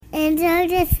enjoy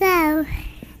the show.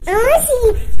 I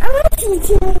want you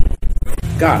to.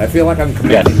 God, I feel like I'm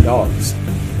commanding dogs.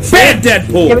 Bad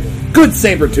Deadpool! Good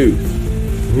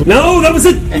Sabretooth! No, that was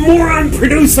a moron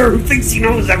producer who thinks he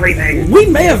knows everything. We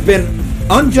may have been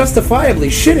unjustifiably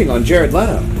shitting on Jared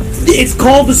Leto. It's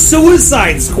called the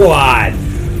Suicide Squad.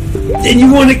 And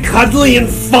you want it cuddly and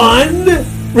fun?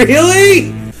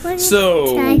 Really?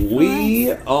 So,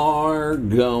 we are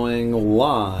going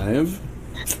live.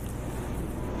 You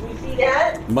see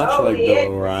that? Much like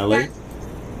Bill O'Reilly.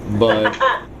 But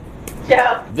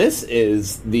this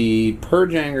is the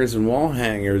Purge Hangers and Wall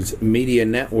Hangers Media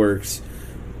Network's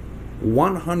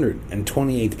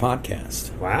 128th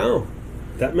podcast. Wow.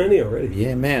 That many already.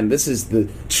 Yeah, man. This is the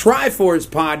Triforce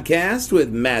podcast with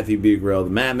Matthew Bugrell, the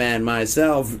Madman,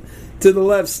 myself. To the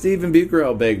left, Stephen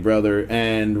Bugrell, big brother,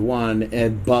 and one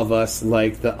above us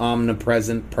like the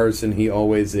omnipresent person he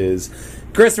always is,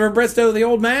 Christopher Bristow, the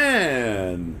old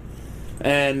man.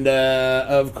 And,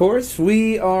 of course,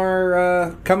 we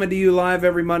are coming to you live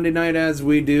every Monday night as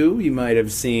we do. You might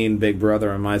have seen Big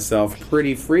Brother and myself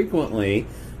pretty frequently.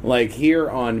 Like here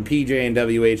on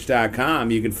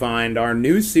pjnwh.com, you can find our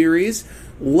new series,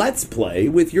 Let's Play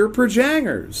with Your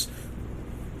Purjangers.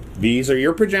 These are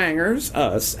your Purjangers,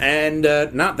 us, and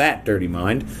not that dirty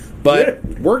mind, but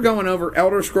we're going over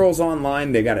Elder Scrolls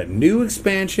Online. They got a new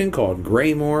expansion called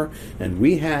Greymoor, and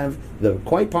we have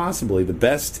quite possibly the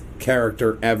best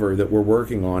character ever that we're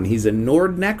working on. He's a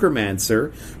Nord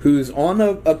necromancer who's on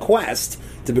a quest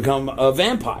to become a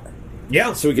vampire.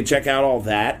 Yeah. So we can check out all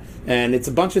that. And it's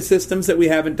a bunch of systems that we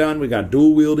haven't done. We got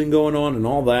dual wielding going on and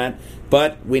all that.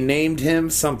 But we named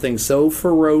him something so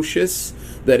ferocious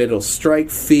that it'll strike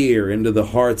fear into the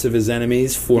hearts of his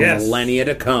enemies for millennia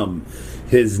to come.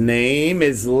 His name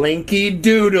is Linky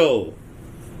Doodle.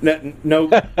 No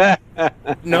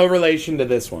relation to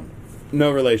this one.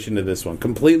 No relation to this one.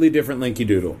 Completely different Linky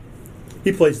Doodle.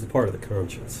 He plays the part of the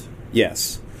conscience.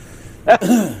 Yes.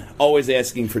 Always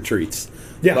asking for treats.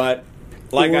 Yeah. But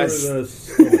like I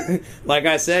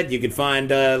said, you can find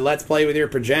Let's Play with Your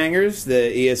Purjangers,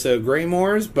 the ESO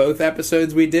Greymoors, both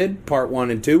episodes we did, part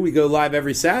 1 and 2. We go live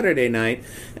every Saturday night.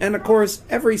 And, of course,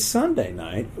 every Sunday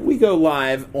night, we go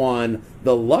live on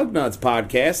the Lugnuts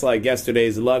podcast, like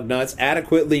yesterday's Lugnuts,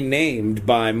 adequately named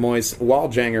by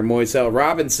Walljanger Moiselle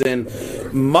Robinson,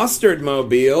 Mustard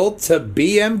Mobile to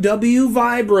BMW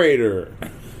Vibrator.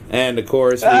 And, of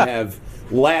course, we have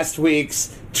last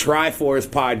week's Triforce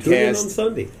podcast. Tune in on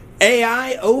Sunday.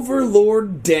 AI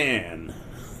Overlord Dan.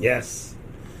 Yes.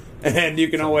 And you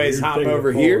can always hop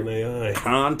over here,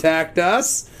 contact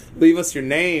us, leave us your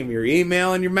name, your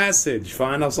email, and your message.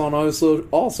 Find us on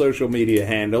all social media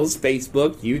handles,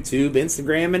 Facebook, YouTube,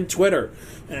 Instagram, and Twitter.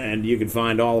 And you can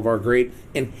find all of our great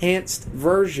enhanced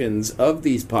versions of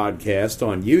these podcasts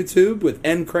on YouTube with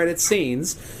end credit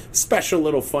scenes, special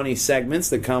little funny segments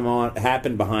that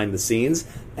happen behind the scenes.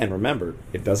 And remember,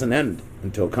 it doesn't end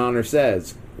until Connor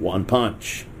says, one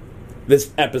punch.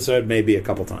 This episode may be a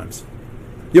couple times.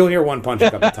 You'll hear one punch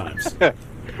a couple times.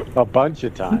 A bunch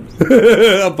of times.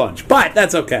 A bunch. But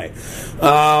that's okay.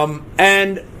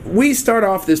 And we start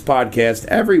off this podcast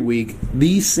every week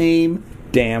the same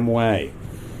damn way.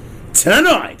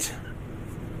 Tonight,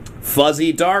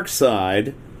 Fuzzy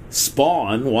Darkside,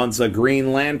 Spawn wants a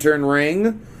Green Lantern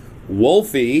ring,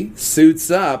 Wolfie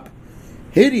suits up,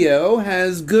 Hideo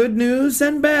has good news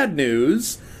and bad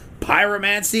news,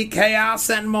 pyromancy, chaos,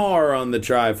 and more on the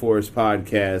Triforce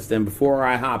podcast. And before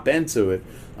I hop into it,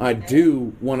 I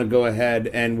do want to go ahead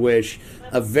and wish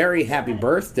a very happy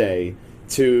birthday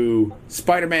to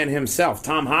Spider-Man himself,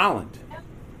 Tom Holland.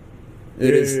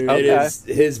 It is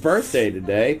his birthday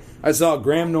today. I saw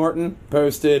Graham Norton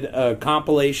posted a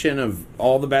compilation of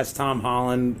all the best Tom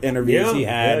Holland interviews he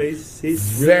had. Yeah,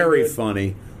 he's very really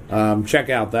funny. Check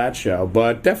out that show.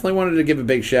 But definitely wanted to give a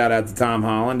big shout out to Tom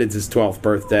Holland. It's his 12th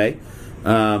birthday.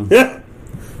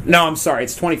 No, I'm sorry.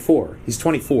 It's 24. He's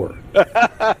 24.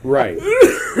 Right.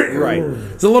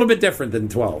 It's a little bit different than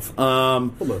 12.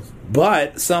 Almost.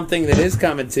 But something that is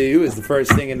coming to you is the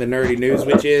first thing in the nerdy news,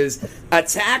 which is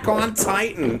Attack on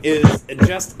Titan is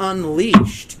just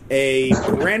unleashed a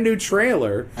brand new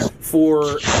trailer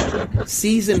for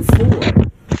Season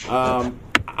 4.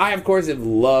 I, of course, have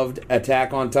loved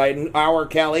Attack on Titan. Our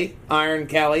Kelly, Iron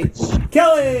Kelly,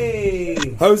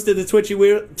 hosted the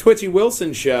Twitchy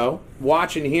Wilson show.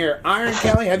 Watching here. Iron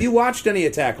Kelly, have you watched any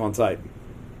Attack on Titan?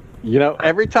 You know,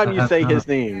 every time you say his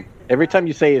name, Every time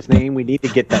you say his name, we need to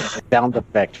get that sound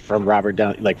effect from Robert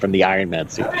Downey, like from the Iron Man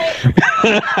suit.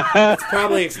 It's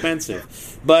probably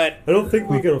expensive. But I don't think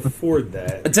we can afford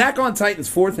that. Attack on Titan's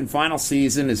fourth and final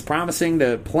season is promising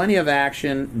to plenty of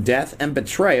action, death, and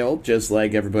betrayal, just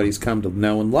like everybody's come to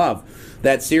know and love.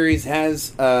 That series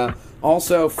has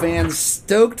also fans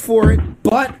stoked for it,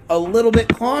 but a little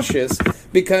bit cautious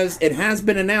because it has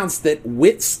been announced that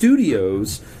Wit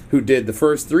Studios, who did the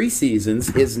first 3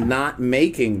 seasons, is not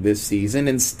making this season.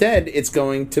 Instead, it's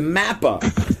going to Mappa,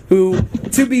 who,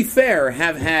 to be fair,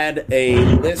 have had a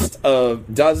list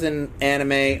of dozen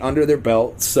anime under their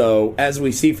belt. So, as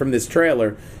we see from this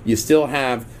trailer, you still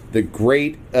have the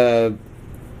great battle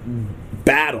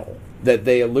that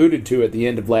they alluded to at the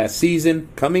end of last season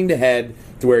coming to head,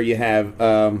 to where you have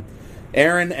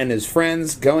Aaron and his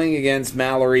friends going against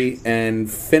Mallory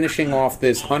and finishing off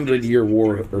this 100-year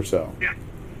war or so.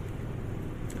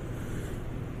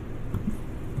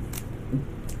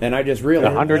 And I just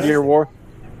realized... The 100-year war?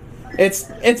 It's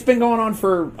been going on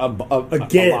for a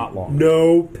lot longer.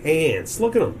 No pants.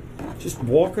 Look at him. Just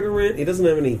walking around. He doesn't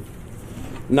have any...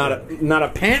 Not a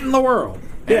pant in the world.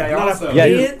 Yeah, And I also, Yeah,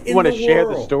 Pant you want to in the share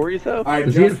the world. stories, though? I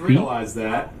Does he just have feet? realized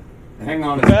that. Hang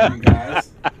on a second, guys.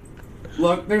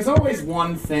 Look, there's always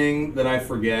one thing that I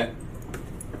forget,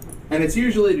 and it's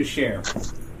usually to share.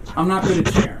 I'm not good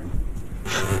at sharing.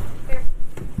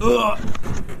 Ugh.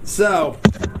 So,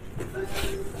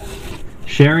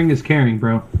 Sharing is caring,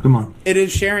 bro. Come on. it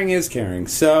is sharing is caring.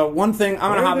 So, one thing,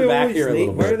 I'm going to hop it back here a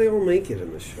little Why do bit. they all make it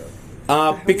in this show?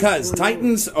 Because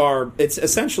Titans are, it's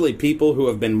essentially people who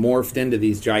have been morphed into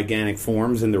these gigantic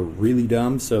forms, and they're really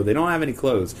dumb, so they don't have any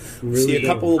clothes. You see a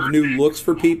couple of new looks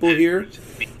for people here,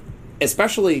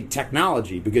 especially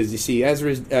technology, because you see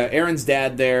Aaron's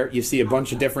dad there, you see a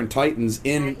bunch of different Titans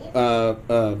in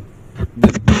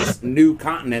this new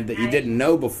continent that you didn't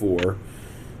know before,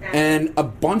 and a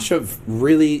bunch of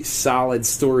really solid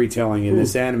storytelling in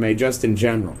this anime just in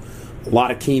general. A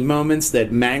lot of key moments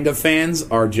that manga fans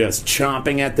are just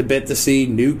chomping at the bit to see.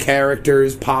 New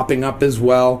characters popping up as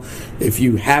well. If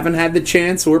you haven't had the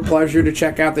chance or pleasure to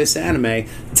check out this anime,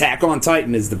 Attack on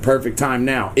Titan is the perfect time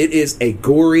now. It is a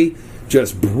gory,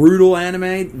 just brutal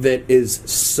anime that is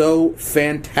so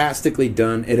fantastically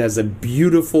done. It has a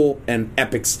beautiful and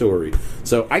epic story.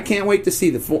 So I can't wait to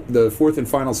see the fourth and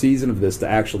final season of this to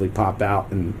actually pop out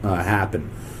and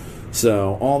happen.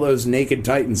 So all those naked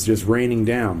Titans just raining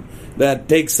down. That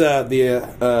takes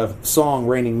the song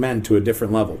Raining Men to a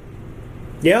different level.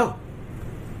 Yeah.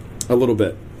 A little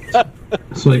bit.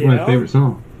 It's like my favorite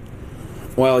song.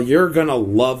 Well, you're going to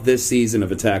love this season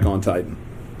of Attack on Titan.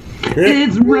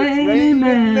 It's raining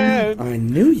men. I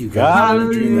knew you guys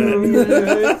would do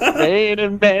that.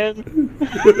 Raining men.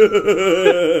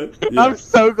 I'm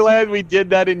so glad we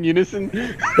did that in unison.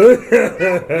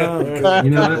 Oh, You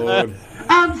know what? Lord.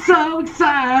 I'm so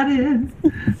excited.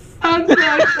 I'm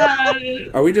so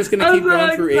excited. Are we just going to keep I'm so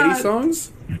going through 80 excited.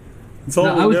 songs? It's all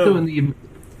No, we know.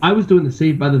 I was doing the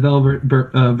Saved by the Bell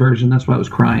version. That's why I was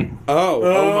crying. Oh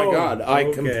my God. I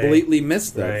okay. completely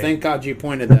missed that. Right. Thank God you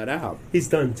pointed that out. He's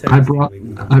done 10. I brought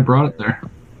it there.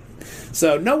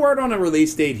 So, no word on a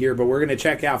release date here, but we're going to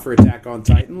check out for Attack on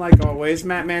Titan. Like always,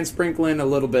 Matt Man sprinkling a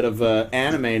little bit of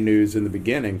anime news in the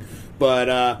beginning.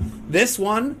 But this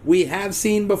one we have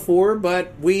seen before,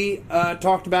 but we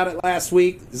talked about it last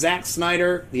week. Zack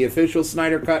Snyder, the official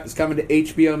Snyder Cut, is coming to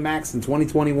HBO Max in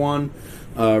 2021.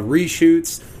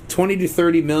 Reshoots, 20 to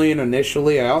 30 million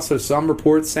initially. I also saw some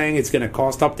reports saying it's going to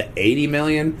cost up to 80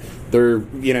 million. They're,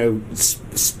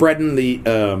 spreading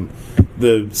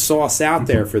the sauce out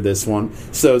there for this one.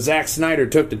 So Zack Snyder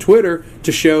took to Twitter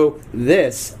to show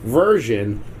this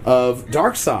version of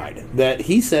Darkseid that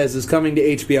he says is coming to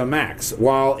HBO Max.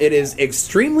 While it is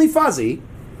extremely fuzzy,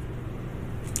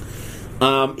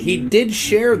 he did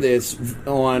share this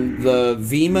on the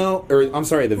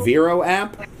the Vero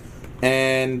app,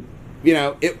 and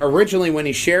originally when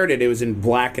he shared it, it was in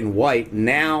black and white.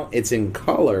 Now it's in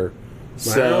color.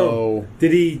 So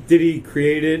did he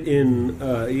create it in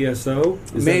ESO?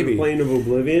 Is Maybe. that the Plane of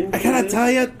Oblivion? I gotta tell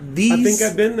you, these. I think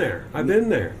I've been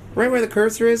there. Right where the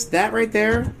cursor is, that right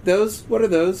there. Those. What are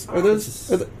those? Are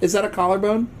those? Is that a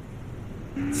collarbone?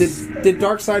 Did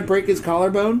Darkseid break his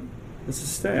collarbone? It's a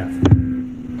staff.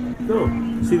 No,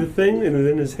 see the thing, and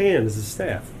in his hand is a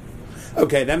staff.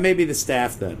 Okay, that may be the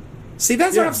staff then. See,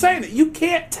 that's what I'm saying. You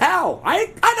can't tell.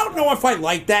 I don't know if I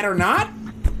like that or not.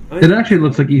 It actually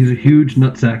looks like he's a huge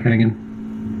nutsack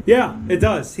hanging. Yeah, it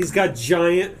does. He's got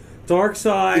giant.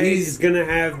 Darkseid is going to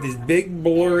have this big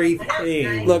blurry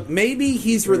thing. Look, maybe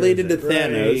he's related to Right.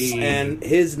 Thanos, and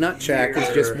his nutsack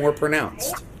is just more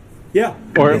pronounced. Yeah.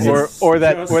 Or It's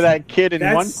that kid in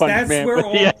One that's Punch Man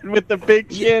where with the big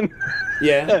chin.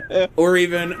 Yeah. Or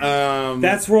even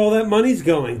that's where all that money's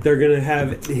going. They're going to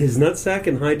have his nutsack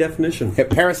in high definition. at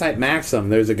Parasite Maxim,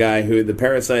 there's a guy who the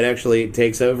parasite actually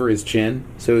takes over his chin,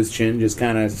 so his chin just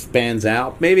kind of spans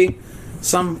out. Maybe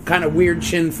some kind of weird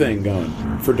chin thing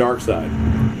going for Darkseid.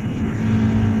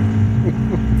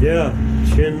 Yeah.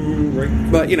 Chin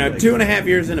right. But, 2.5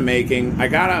 years in the making, I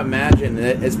gotta imagine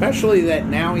that, especially that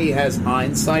now he has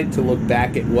hindsight to look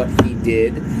back at what he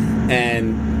did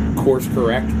and course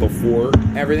correct before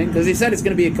everything, because he said it's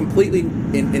going to be a completely,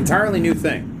 entirely new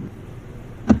thing.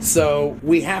 So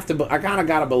we have to, I kind of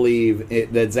gotta believe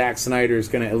that Zack Snyder is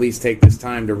going to at least take this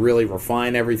time to really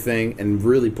refine everything and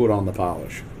really put on the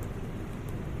polish.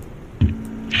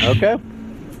 Okay.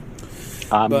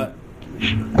 But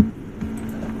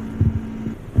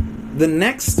the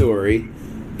next story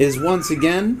is once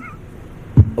again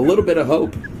a little bit of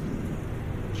hope.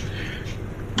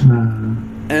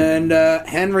 And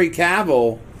Henry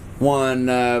Cavill, one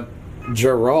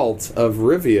Geralt of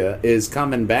Rivia, is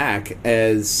coming back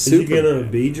as Superman. Is he going to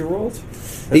be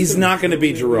Geralt? He's not going to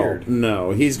be Geralt. Weird.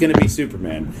 No, he's going to be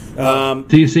Superman.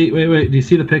 Do you see? Wait. Do you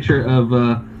see the picture of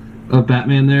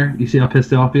Batman there? Do you see how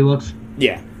pissed off he looks?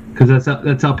 Yeah, because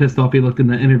that's how pissed off he looked in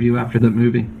the interview after that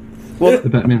movie. Well, the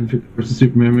Batman versus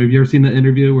Superman movie. You ever seen the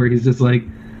interview where he's just like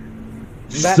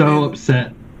so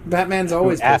upset? Batman's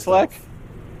always pissed off.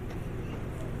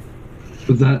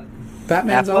 Was that?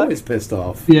 Batman's always pissed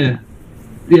off. Yeah.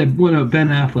 Well, no, Ben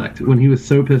Affleck when he was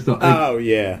so pissed off. Like,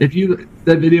 yeah. If you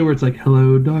that video where it's like,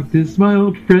 "Hello, darkness, my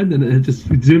old friend," and it just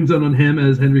zooms in on him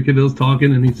as Henry Cavill's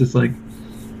talking, and he's just like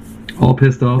all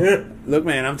pissed off. Look,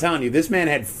 man, I'm telling you, this man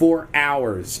had 4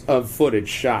 hours of footage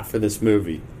shot for this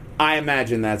movie. I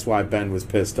imagine that's why Ben was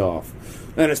pissed off.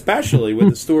 And especially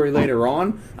with the story later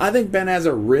on, I think Ben has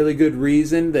a really good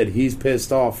reason that he's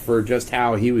pissed off for just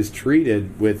how he was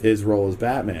treated with his role as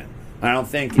Batman. I don't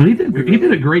think... He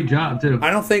did a great job, too.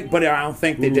 I don't think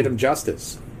they did him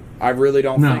justice. I really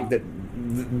don't think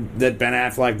that Ben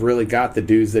Affleck really got the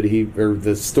dues that or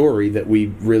the story that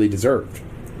we really deserved.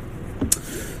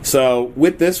 So,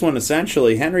 with this one,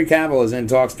 essentially, Henry Cavill is in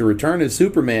talks to return as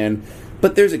Superman,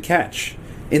 but there's a catch.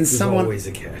 There's always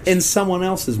a catch. In someone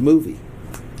else's movie.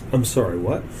 I'm sorry,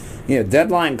 what? Yeah,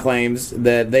 Deadline claims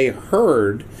that they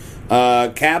heard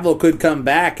Cavill could come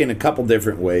back in a couple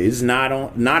different ways, not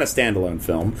a standalone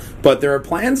film, but there are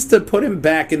plans to put him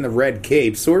back in the red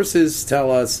cape. Sources tell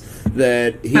us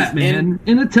that he's Batman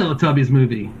in a Teletubbies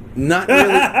movie. Not really.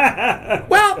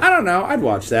 Well, I don't know. I'd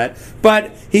watch that.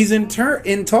 But he's in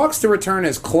talks to return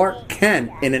as Clark Kent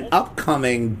in an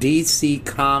upcoming DC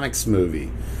Comics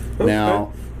movie. Okay.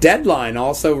 Now, Deadline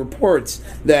also reports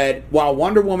that while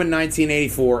Wonder Woman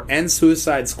 1984 and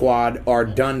Suicide Squad are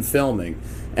done filming,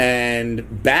 and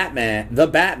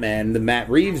the Matt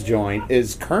Reeves joint,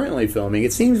 is currently filming,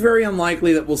 it seems very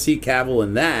unlikely that we'll see Cavill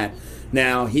in that.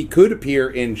 Now, he could appear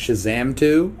in Shazam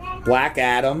 2, Black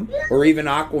Adam, or even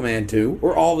Aquaman 2,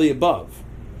 or all the above.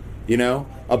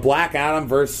 A Black Adam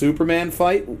versus Superman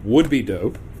fight would be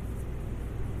dope.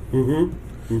 Mm-hmm.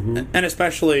 Mm-hmm. And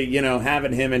especially,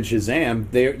 having him in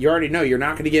Shazam, you already know you're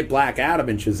not going to get Black Adam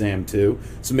in Shazam 2,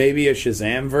 so maybe a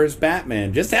Shazam versus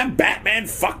Batman. Just have Batman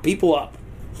fuck people up.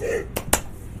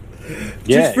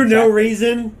 Just for no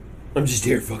reason. I'm just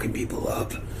here fucking people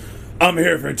up. I'm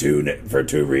here for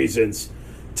two reasons.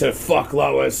 To fuck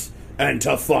Lois and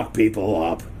to fuck people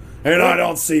up. And I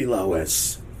don't see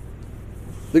Lois.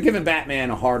 They're giving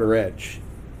Batman a harder edge.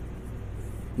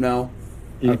 No?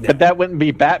 Okay. But that wouldn't be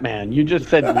Batman. You just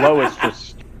said Lois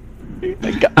just...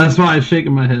 That's why I was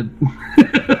shaking my head.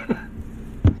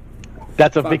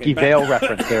 That's a Vicky Vale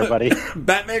reference there, buddy.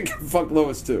 Batman can fuck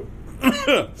Lois too.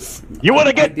 You want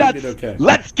to get nuts? Okay.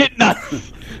 Let's get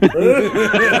nuts!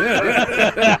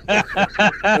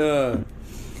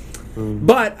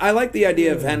 But I like the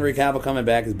idea of Henry Cavill coming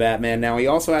back as Batman. Now, he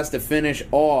also has to finish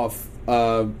off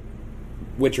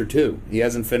Witcher 2. He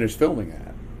hasn't finished filming that.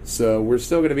 So we're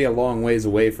still going to be a long ways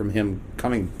away from him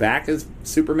coming back as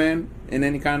Superman in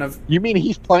any kind of... You mean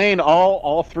he's playing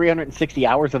all 360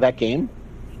 hours of that game?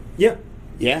 Yeah.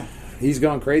 Yeah. He's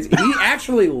going crazy. He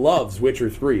actually loves Witcher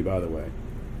 3, by the way.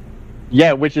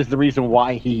 Yeah, which is the reason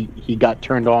why he got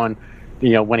turned on,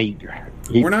 when he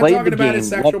We're not played talking the about game, his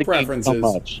sexual loved the preferences. game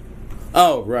so much.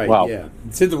 Oh, right, well, yeah.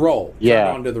 To the role. Yeah.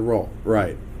 Turned on to the role,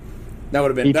 right. That would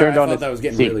have been... He turned I on thought his that was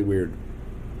getting PC. really weird.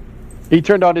 He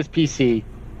turned on his PC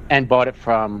and bought it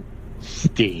from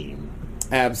Steam.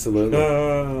 Absolutely.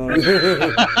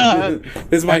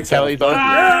 This might Kelly's sound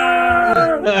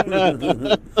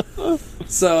on.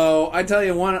 So, I tell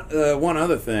you one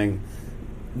other thing.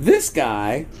 This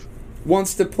guy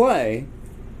wants to play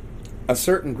a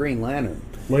certain Green Lantern.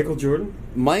 Michael Jordan?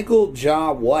 Michael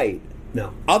Ja White.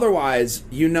 No. Otherwise,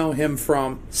 you know him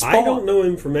from Spawn. I don't know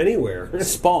him from anywhere.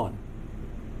 Spawn.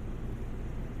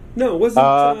 No, it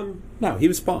wasn't... No, he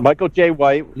was Spawn. Michael J.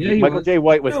 White. Yeah, he Michael was. J.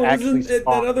 White was no, it actually wasn't that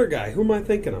Spawn. other guy. Who am I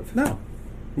thinking of? No.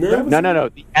 No? No.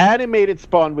 The animated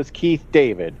Spawn was Keith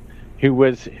David,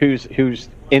 who's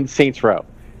in Saints Row,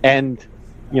 and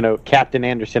Captain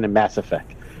Anderson in Mass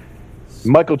Effect.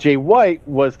 Michael J. White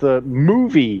was the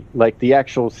movie, like the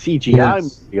actual CGI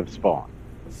movie of Spawn.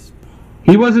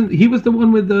 He wasn't. He was the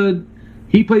one with the.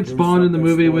 He played Spawn in the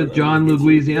movie with John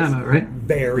Louisiana, right?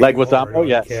 Barry Leguizamo,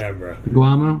 yes. Camera.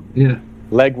 Guamo, yeah.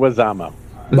 Leguizamo.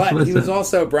 That's what But I he was said.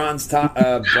 also Bronze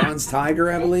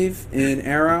Tiger, I believe, in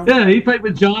Arrow. Yeah, he played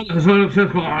with John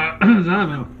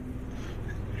Guamo.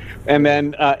 And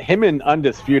then him in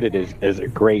Undisputed is a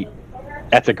great.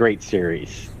 That's a great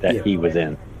series that he was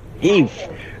in.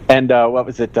 And what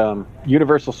was it?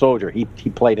 Universal Soldier. He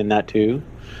played in that too.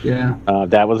 Yeah.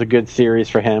 That was a good series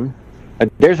for him.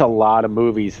 There's a lot of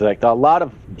movies, like a lot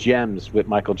of gems with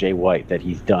Michael J. White that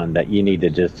he's done that you need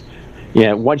to just,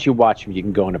 once you watch him, you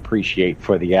can go and appreciate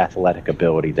for the athletic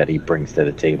ability that he brings to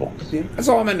the table. I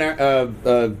saw him in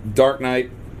Dark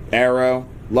Knight, Arrow.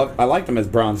 I liked him as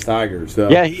Bronze Tiger. So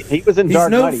Yeah, he was in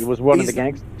Dark Knight. He was one of the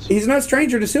gangsters. He's no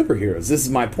stranger to superheroes. This is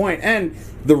my point. And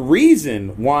the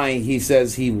reason why he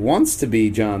says he wants to be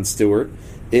Jon Stewart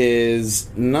is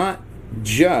not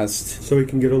just... So he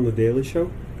can get on the Daily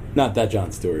Show? Not that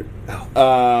Jon Stewart.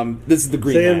 Oh. This is the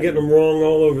Green Say I'm Lantern. getting them wrong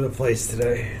all over the place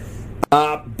today.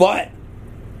 But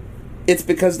it's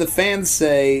because the fans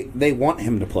say they want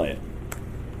him to play it.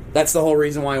 That's the whole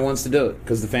reason why he wants to do it,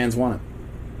 because the fans want it.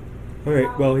 All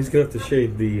right, well, he's going to have to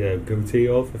shave the goatee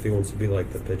off if he wants to be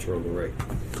like the pitcher on the right.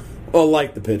 Well,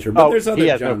 like the picture, but there's he other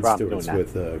has no Jon problem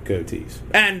Stewarts doing with goatees.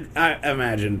 And I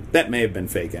imagine that may have been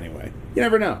fake anyway. You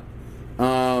never know.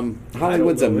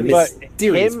 Hollywood's a know any-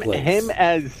 mysterious But place. him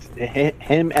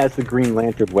as the Green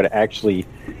Lantern would actually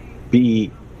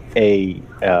be a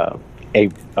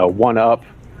one-up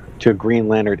to Green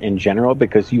Lantern in general,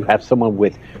 because you have someone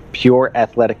with pure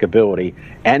athletic ability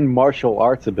and martial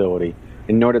arts ability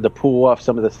in order to pull off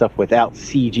some of the stuff without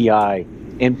CGI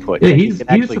input. Yeah, And he he's can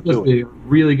actually supposed do to be a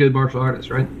really good martial artist,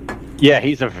 right? Yeah,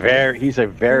 he's a very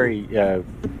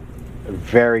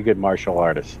very good martial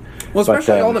artist. Well,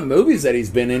 especially But, all the movies that he's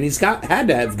been in, had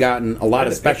to have gotten a lot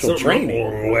of special training.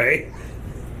 Wrong way.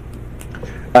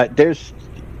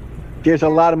 There's a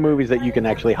lot of movies that you can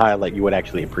actually highlight. You would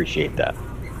actually appreciate that.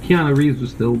 Keanu Reeves would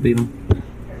still beat him.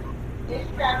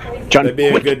 John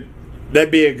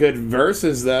That'd be a good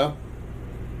versus though.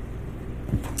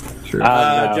 Sure.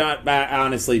 No.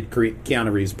 Honestly,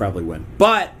 Keanu Reeves probably win.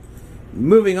 But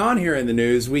moving on here in the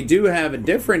news, we do have a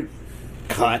different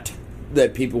cut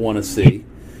that people want to see,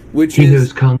 which he knows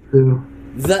is Kung Fu.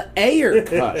 the Ayer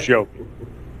cut. Joke.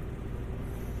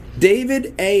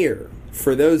 David Ayer,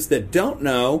 for those that don't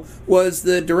know, was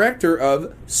the director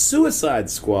of Suicide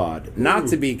Squad, not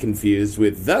to be confused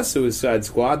with The Suicide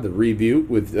Squad, the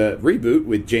reboot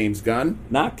with James Gunn,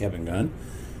 not Kevin Gunn,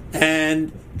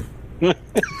 and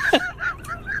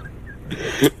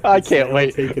I can't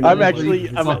wait. I'm actually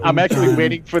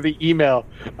waiting for the email.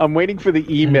 I'm waiting for the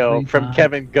email from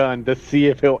Kevin Gunn to see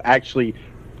if he'll actually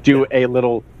do a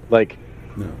little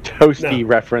toasty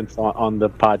reference on the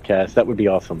podcast. That would be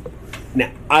awesome.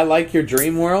 I like your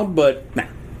dream world, but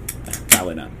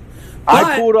probably not.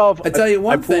 I pulled off. I tell you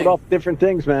one I pulled thing. off different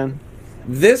things, man.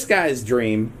 This guy's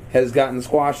dream has gotten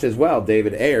squashed as well,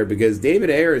 David Ayer, because David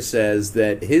Ayer says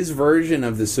that his version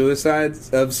of the Suicide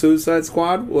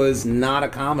Squad was not a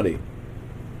comedy.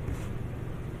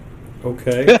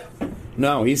 Okay.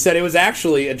 No, he said it was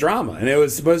actually a drama, and it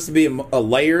was supposed to be a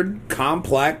layered,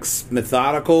 complex,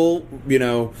 methodical.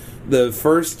 The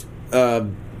first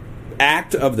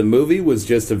act of the movie was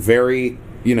just a very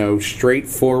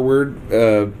straightforward,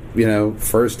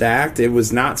 first act. It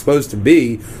was not supposed to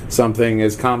be something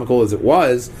as comical as it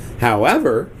was.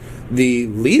 However, the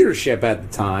leadership at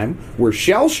the time were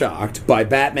shell-shocked by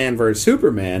Batman vs.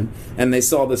 Superman, and they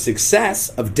saw the success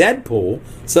of Deadpool,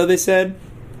 so they said,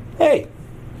 hey,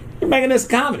 you're making this a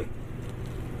comedy.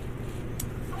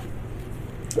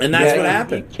 And that's what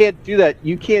happened. You can't do that.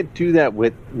 You can't do that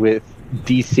with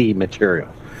DC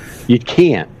material. You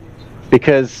can't,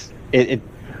 because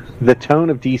the tone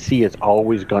of DC is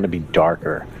always going to be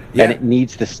darker, and it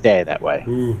needs to stay that way.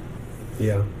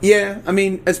 Yeah. Yeah, I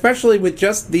mean, especially with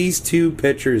just these two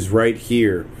pictures right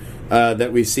here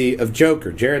that we see of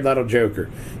Joker, Jared Leto Joker.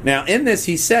 Now, in this,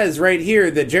 he says right here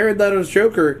that Jared Leto's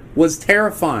Joker was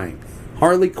terrifying.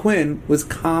 Harley Quinn was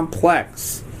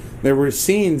complex. There were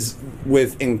scenes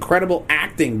with incredible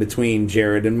acting between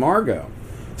Jared and Margot.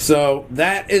 So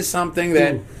that is something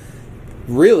that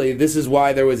really, this is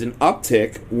why there was an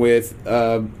uptick with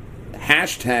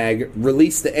hashtag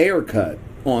release the air cut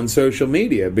on social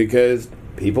media, because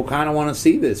people kind of want to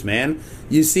see this, man.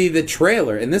 You see the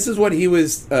trailer, and this is what he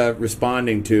was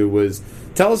responding to was,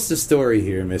 tell us the story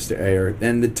here, Mr. Ayer.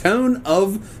 And the tone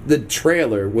of the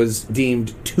trailer was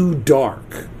deemed too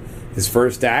dark. His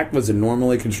first act was a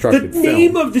normally constructed film. The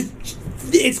name of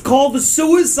it's called The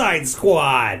Suicide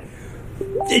Squad.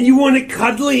 And you want it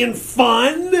cuddly and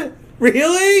fun?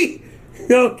 Really?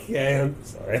 Okay, I'm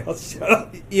sorry. I'll shut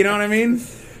up. You know what I mean?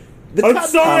 I'm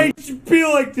sorry. I should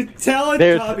feel like the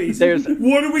Teletubbies.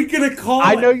 What are we gonna call it?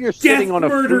 I know you're sitting on a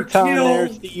murder, futon kill. there,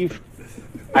 Steve.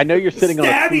 I know you're sitting on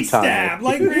a futon. Stab.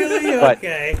 Like really? But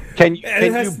Okay. Can you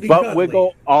butt cuddly.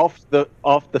 wiggle off the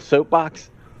soapbox?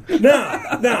 No,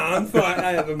 I'm fine.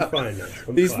 I'm fine now.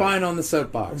 He's fine on the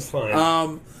soapbox. I'm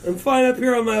fine. I'm fine up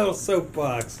here on my little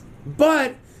soapbox.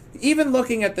 But even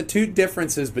looking at the two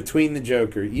differences between the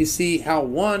Joker, you see how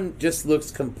one just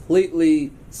looks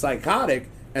completely psychotic,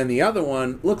 and the other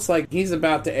one looks like he's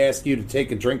about to ask you to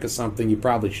take a drink of something you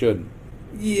probably shouldn't.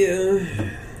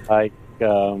 Yeah. Like,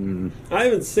 I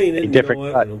haven't seen it.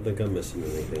 different I don't think I'm missing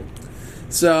anything.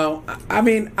 So, I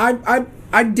mean,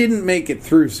 I didn't make it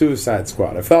through Suicide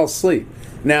Squad. I fell asleep.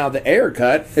 Now, the air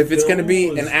cut, if it's going to be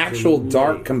an actual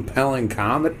dark, compelling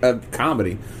comedy,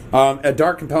 a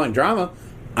dark, compelling drama,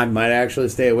 I might actually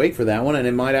stay awake for that one, and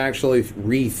it might actually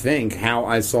rethink how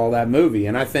I saw that movie.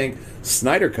 And I think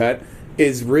Snyder Cut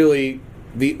is really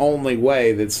the only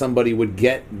way that somebody would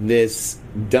get this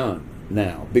done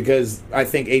now, because I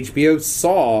think HBO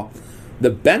saw the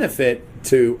benefit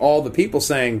to all the people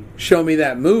saying, show me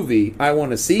that movie, I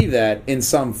want to see that in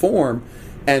some form,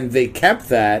 and they kept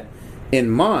that in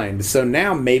mind. So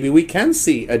now maybe we can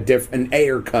see an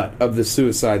air cut of the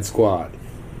Suicide Squad.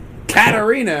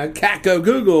 Katarina, Catgo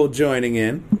Google, joining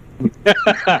in.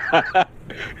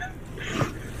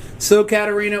 So,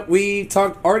 Katarina, we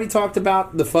already talked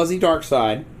about the fuzzy dark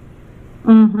side.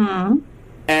 Mm-hmm.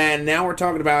 And now we're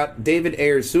talking about David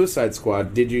Ayer's Suicide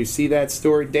Squad. Did you see that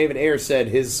story? David Ayer said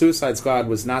his Suicide Squad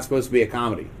was not supposed to be a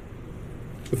comedy.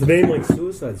 With a name like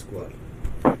Suicide Squad.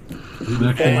 It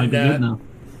actually might be good now.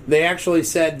 They actually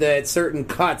said that certain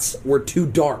cuts were too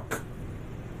dark.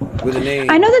 With a name.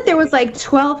 I know that there was like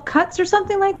 12 cuts or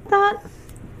something like that.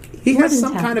 He More has than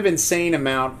some 10. kind of insane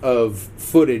amount of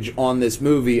footage on this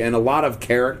movie, and a lot of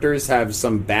characters have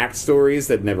some backstories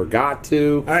that never got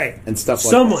to, All right. and stuff like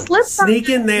Someone Slipknot sneak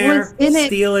in there, was in it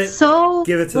steal it, so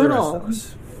give it to little. the rest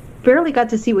of us. Barely got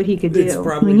to see what he could It's do. I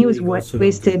probably mean, he was illegal, so don't do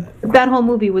wasted. That whole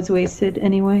movie was wasted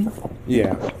anyway. that.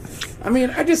 Yeah. I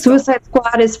mean, I just... Suicide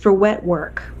Squad is for wet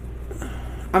work.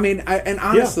 I mean, and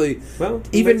honestly, Well,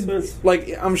 it even makes sense. like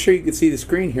I'm sure you can see the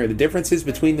screen here. The differences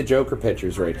between the Joker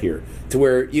pictures right here, to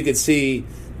where you could see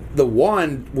the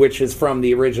one which is from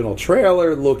the original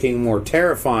trailer looking more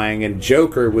terrifying, and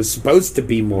Joker was supposed to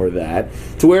be more that.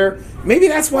 To where maybe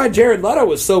that's why Jared Leto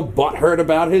was so butthurt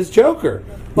about his Joker.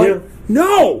 Like, Yeah.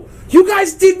 no, you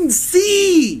guys didn't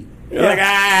see. You're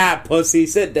Yeah. like, pussy,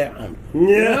 sit down. Yeah.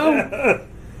 You know?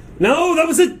 No, that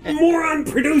was a moron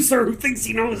producer who thinks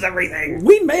he knows everything.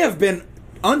 We may have been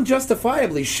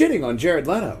unjustifiably shitting on Jared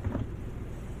Leto.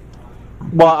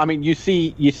 well, I mean, you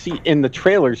see in the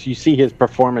trailers, you see his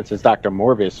performance as Dr.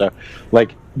 Morbius. So,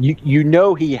 like, you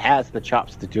know he has the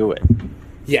chops to do it.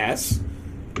 Yes.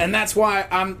 And that's why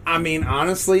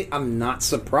honestly, I'm not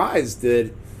surprised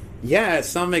that,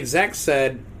 some execs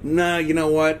said, nah, you know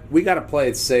what? We got to play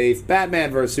it safe.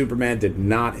 Batman vs. Superman did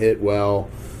not hit well.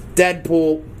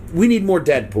 Deadpool, we need more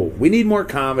Deadpool. We need more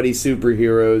comedy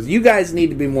superheroes. You guys need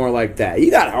to be more like that.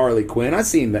 You got Harley Quinn. I've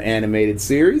seen the animated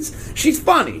series. She's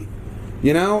funny.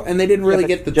 You know? And they didn't really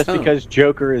get the just tone. because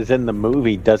Joker is in the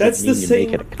movie doesn't That's the mean you same-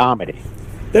 make it a comedy.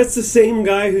 That's the same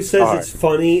guy who says All it's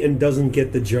funny and doesn't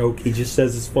get the joke. He just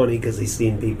says it's funny because he's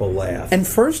seen people laugh. And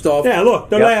first off, yeah, look,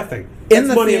 they're Yep. laughing. In That's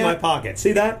the money in thea- my pocket.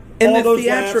 See that? in All the those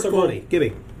laughs are theatrical- money. Give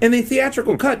me. in the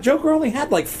theatrical cut, Joker only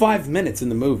had like 5 minutes in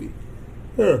the movie.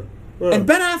 Huh. And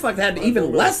Ben Affleck had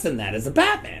even less than that as a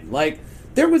Batman. Like,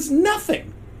 there was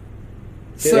nothing.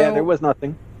 So, Yeah, there was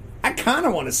nothing. I kind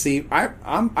of want to see. I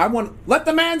want let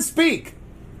the man speak.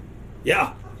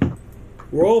 Yeah.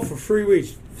 We're all for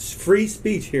free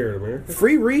speech here in America.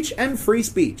 Free reach and free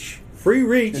speech. Free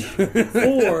reach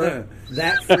for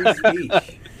that free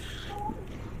speech.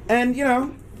 And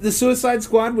the Suicide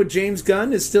Squad with James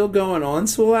Gunn is still going on,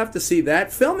 so we'll have to see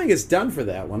that. Filming is done for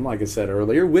that one, like I said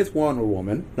earlier, with Wonder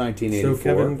Woman, 1984. So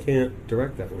Kevin can't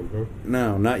direct that one, huh?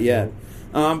 No, not yet.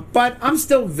 But I'm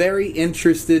still very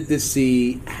interested to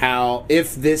see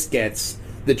if this gets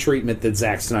the treatment that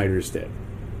Zack Snyder's did.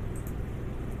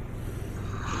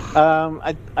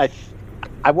 I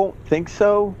won't think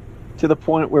so, to the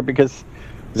point where, because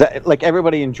like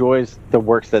everybody enjoys the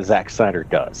works that Zack Snyder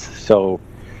does. So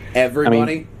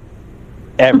everybody.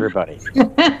 Everybody.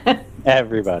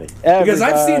 Everybody. Because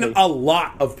I've seen a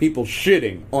lot of people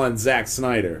shitting on Zack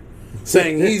Snyder,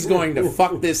 saying he's going to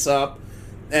fuck this up.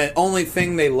 The only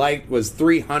thing they liked was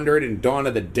 300 and Dawn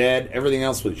of the Dead. Everything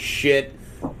else was shit.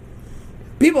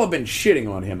 People have been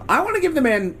shitting on him. I want to give the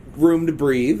man room to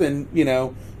breathe and,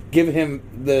 give him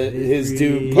his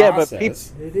due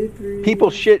process. Yeah, but people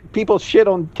shit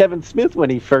on Kevin Smith when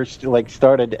he first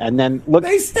started, and then look.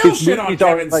 They still shit on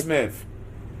Kevin Smith.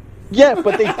 Yeah,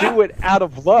 but they do it out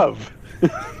of love.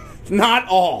 Not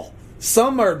all.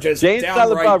 Some are just Jane downright.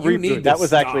 Silent Bob Reboot. That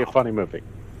was actually a funny movie.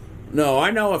 No,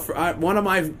 I know one of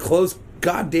my close,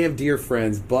 goddamn dear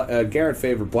friends, Garrett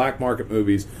Favor, Black Market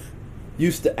Movies,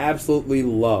 used to absolutely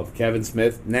love Kevin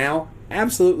Smith. Now,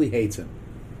 absolutely hates him.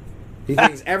 He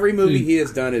thinks every movie he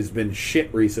has done has been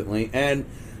shit recently, and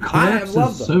I have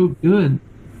loved them. So good.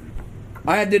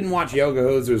 I didn't watch Yoga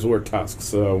Hosers or Tusks,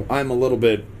 so I'm a little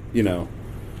bit, Yoga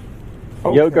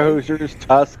Hosers,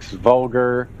 Tusks,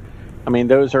 Vulgar. I mean,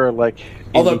 those are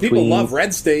although people love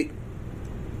Red State.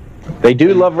 They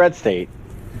do love Red State.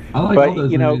 I like all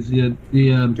those movies.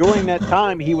 During that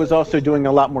time, he was also doing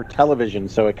a lot more television,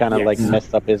 so it kind of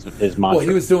messed up his mind. Well,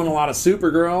 he was doing a lot of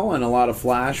Supergirl and a lot of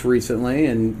Flash recently,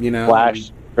 and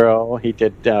Flash Girl. He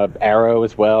did Arrow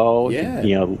as well. Yeah.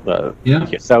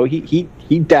 So he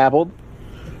dabbled.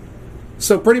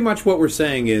 So pretty much what we're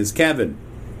saying is, Kevin,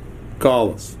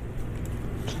 call us.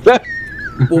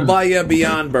 We'll buy you a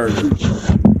Beyond Burger.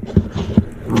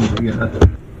 Oh my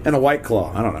God. And a White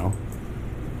Claw. I don't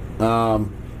know.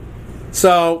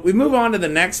 So we move on to the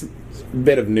next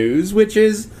bit of news, which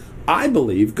is, I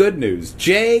believe, good news.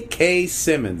 J.K.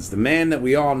 Simmons, the man that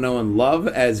we all know and love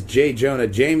as J. Jonah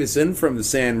Jameson from the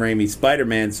Sam Raimi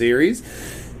Spider-Man series,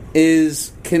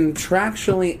 is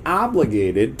contractually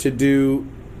obligated to do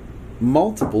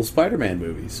multiple Spider-Man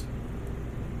movies.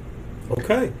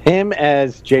 Okay. Him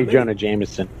as J. Jonah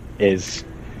Jameson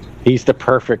he's the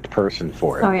perfect person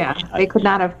for it. Oh, yeah. They could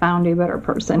not have found a better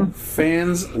person.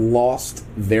 Fans lost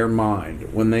their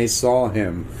mind when they saw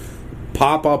him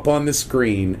pop up on the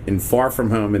screen in Far From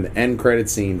Home in the end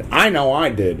credit scene. I know I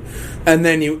did. And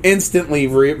then you instantly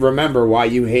remember why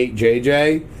you hate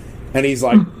JJ. And he's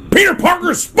like, Peter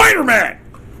Parker's Spider-Man!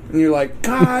 And you're like,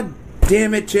 God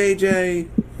damn it, JJ.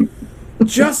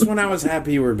 Just when I was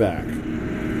happy you were back.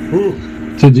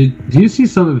 So do you see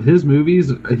some of his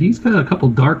movies? He's got a couple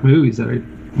dark movies that are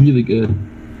really good.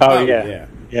 Oh yeah.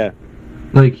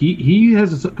 Like he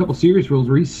has a couple serious roles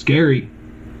where he's scary.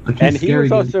 And he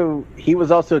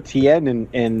was also Tien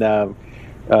in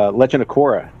Legend of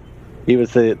Korra. He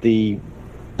was the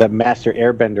master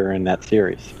airbender in that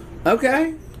series.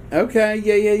 Okay.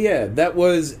 Yeah. That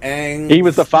was Aang's He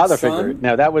was the father son? figure.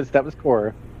 No, that was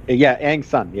Korra. Yeah, Aang's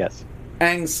son. Yes.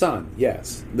 Aang's son.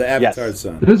 Yes, the Avatar's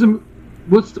son. There's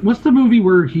what's the movie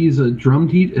where he's a drum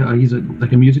teacher? He's a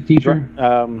music teacher.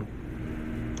 And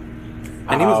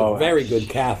he was a very good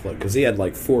Catholic because he had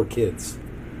 4 kids.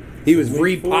 He was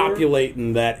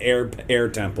repopulating that air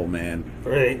temple, man.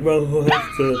 All right, well, we'll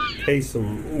have to pay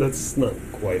some. That's not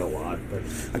quite a lot, but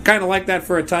I kind of like that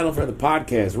for a title for the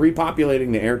podcast: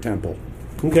 repopulating the air temple.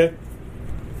 Okay,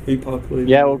 repopulating.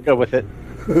 Yeah, we'll go with it.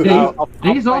 Yeah,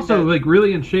 he's also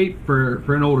really in shape for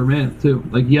an older man too.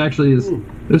 He actually is.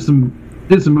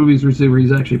 Did some movies recently where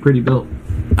he's actually pretty built.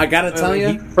 I gotta tell you,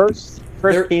 he first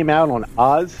came out on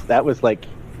Oz. That was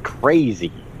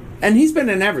crazy. And he's been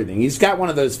in everything. He's got one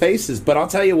of those faces. But I'll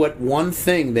tell you what, one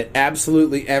thing that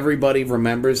absolutely everybody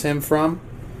remembers him from: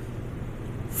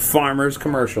 Farmers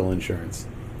Commercial Insurance.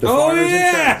 The Farmers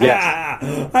Insurance.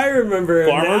 Yes. I remember it.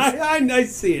 Farmers? I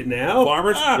see it now.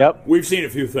 Farmers? Yep. We've seen a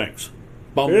few things.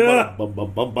 Bum, Yeah. bum,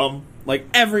 bum, bum, bum, bum.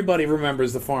 Everybody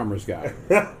remembers the Farmers guy.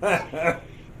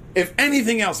 If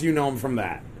anything else, you know him from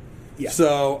that. Yeah.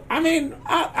 So, I mean,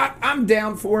 I'm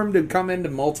down for him to come into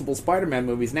multiple Spider-Man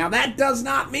movies. Now, that does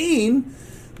not mean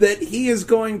that he is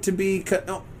going to be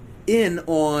in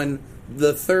on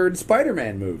the third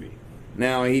Spider-Man movie.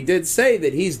 Now, he did say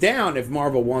that he's down if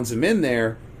Marvel wants him in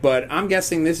there, but I'm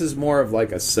guessing this is more of a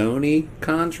Sony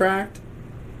contract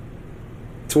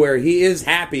to where he is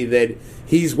happy that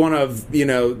he's one of,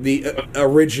 the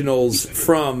originals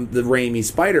from the Raimi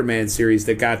Spider-Man series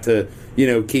that got to,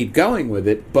 keep going with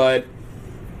it. But,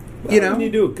 when you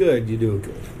do it good, you do it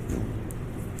good.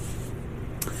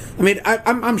 I mean,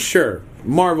 I'm sure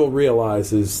Marvel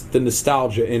realizes the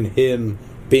nostalgia in him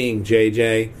being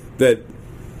JJ, that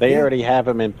they already have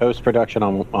him in post-production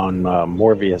on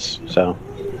Morbius, so...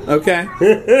 Okay.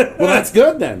 Well, that's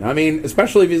good then. I mean,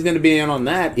 especially if he's going to be in on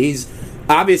that.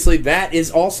 Obviously, that is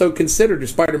also considered a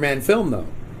Spider-Man film, though.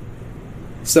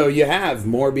 So you have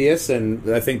Morbius,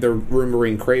 and I think they're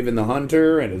rumoring Kraven the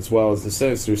Hunter, and as well as the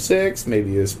Sinister Six,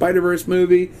 maybe a Spider-Verse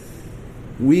movie.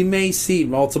 We may see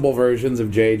multiple versions of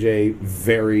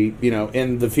JJ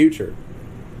in the future.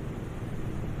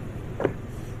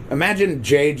 Imagine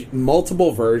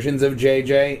multiple versions of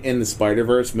JJ in the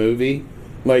Spider-Verse movie.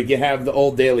 Like, you have the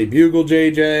old Daily Bugle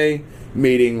JJ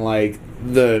meeting, like,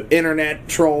 the internet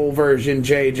troll version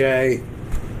JJ.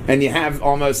 And you have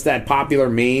almost that popular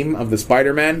meme of the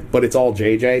Spider-Man, but it's all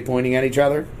JJ pointing at each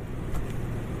other.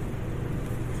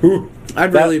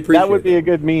 I'd really appreciate that. Would be a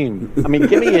good meme. I mean,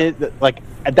 give me it. Like,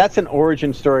 that's an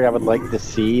origin story I would like to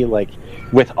see. Like,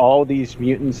 with all these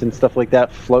mutants and stuff like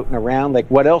that floating around. Like,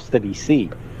 what else did he see?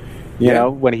 You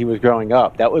know, when he was growing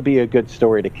up. That would be a good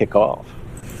story to kick off.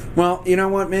 Well, you know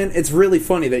what, man? It's really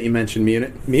funny that you mentioned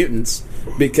mutants,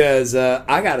 because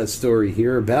I got a story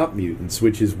here about mutants,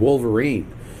 which is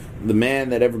Wolverine. The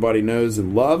man that everybody knows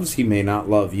and loves. He may not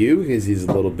love you, because he's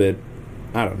a little bit,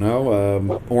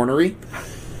 ornery.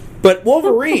 But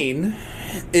Wolverine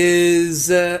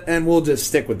is, and we'll just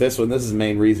stick with this one. This is the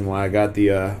main reason why I got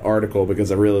the article,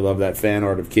 because I really love that fan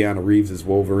art of Keanu Reeves as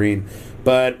Wolverine.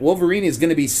 But Wolverine is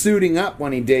going to be suiting up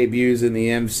when he debuts in the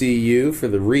MCU for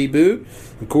the reboot.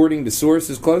 According to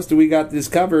sources close to We Got This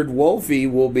Covered, Wolfie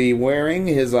will be wearing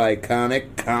his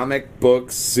iconic comic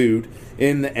book suit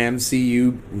in the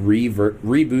MCU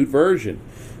reboot version.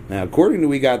 Now, according to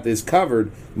We Got This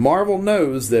Covered, Marvel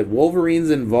knows that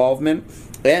Wolverine's involvement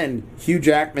and Hugh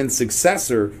Jackman's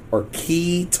successor are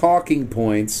key talking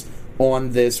points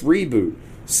on this reboot.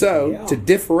 So, to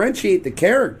differentiate the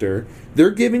character,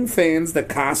 they're giving fans the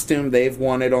costume they've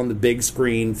wanted on the big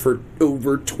screen for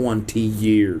over 20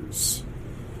 years.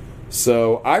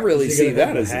 So, I really see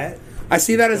that as hat? I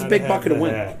see that as a big bucket of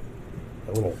wind.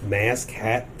 A little mask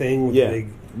hat thing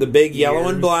with the big yellow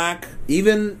and black,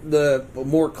 even the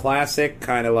more classic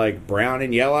kind of like brown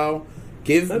and yellow.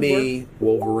 Give me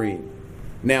Wolverine.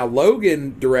 Now,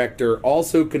 Logan director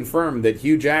also confirmed that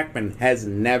Hugh Jackman has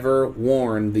never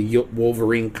worn the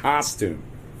Wolverine costume.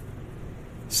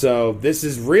 So this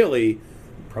is really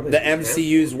the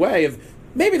MCU's way of,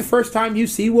 maybe the first time you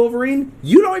see Wolverine,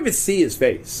 you don't even see his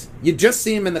face. You just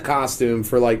see him in the costume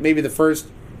for like maybe the first,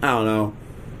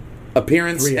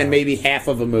 appearance and maybe half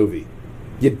of a movie.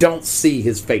 You don't see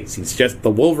his face. He's just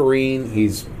the Wolverine.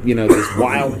 He's, this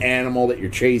wild animal that you're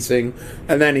chasing.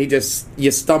 And then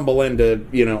you stumble into,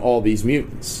 all these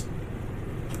mutants.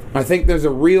 I think there's a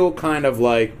real kind of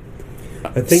like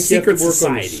I think secret you have to work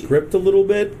society. On the script a little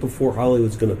bit before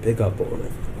Hollywood's going to pick up on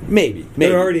it. Maybe.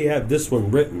 They already have this one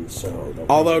written, so...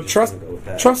 Although, trust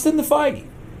in the Feige.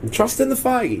 Trust in the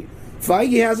Feige.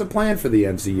 Feige has a plan for the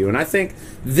MCU, and I think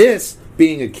this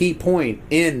being a key point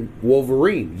in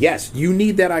Wolverine. Yes, you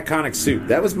need that iconic suit.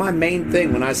 That was my main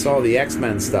thing when I saw the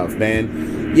X-Men stuff,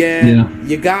 man. Yeah.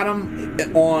 You got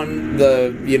him on the,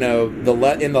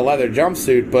 in the leather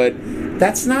jumpsuit, but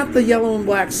that's not the yellow and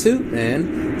black suit,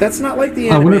 man. That's not like the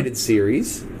animated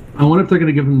series. I wonder if they're going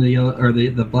to give him the yellow or the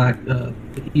black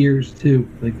ears too,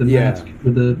 like the mask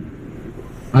with the.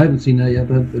 I haven't seen that yet,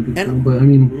 but that'd be cool. But I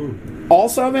mean,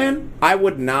 also, man, I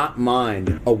would not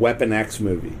mind a Weapon X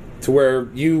movie to where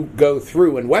you go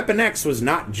through, and Weapon X was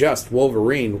not just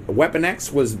Wolverine. Weapon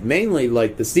X was mainly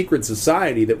like the secret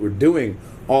society that were doing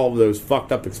all of those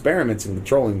fucked up experiments and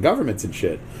controlling governments and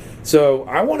shit. So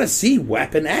I want to see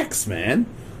Weapon X, man.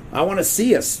 I want to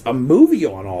see a movie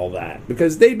on all that,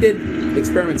 because they did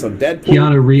experiments on Deadpool.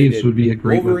 Keanu Reeves would be a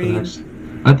great Weapon X.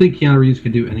 I think Keanu Reeves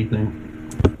could do anything.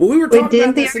 Well, we were talking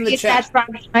about this in the chat.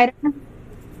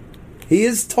 He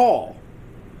is tall.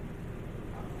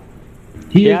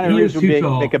 Keanu Reeves would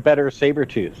make a better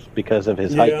Sabretooth because of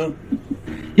his height.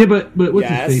 Yeah, but what's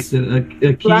his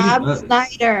face? Rob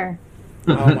Snyder.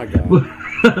 Oh my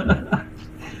god.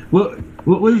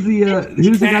 What was the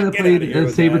who's the guy that played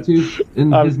Sabretooth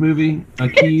in his movie?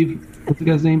 Keeve. What's the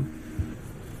guy's name?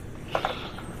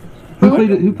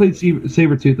 Who played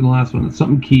Sabretooth in the last one? It's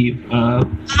something Keeve.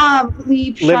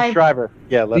 Liev Schreiber.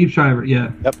 Yeah, Liev Schreiber.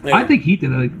 Yeah. Yep. I think he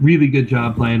did a really good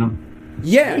job playing him.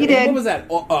 Yeah, he did. What was that?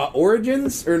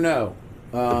 Origins or no?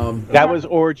 That was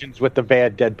Origins with the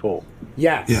bad Deadpool.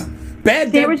 Yes. Yeah.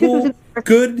 Bad Sabretooth was in Deadpool, the-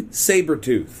 good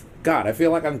Sabretooth. God, I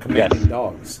feel like I'm commanding Yes.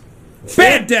 dogs.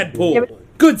 Bad Deadpool, Yeah,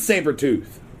 but- good Sabretooth.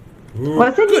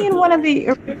 Wasn't he in one of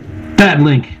the? Bad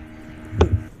Link.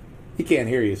 He can't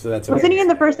hear you, so that's okay. Wasn't he in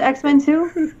the first X-Men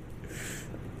too?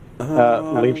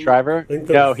 Leaf Shriver? I think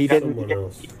No, that's he didn't. someone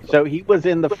else. So he was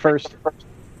in the first.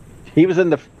 He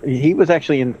was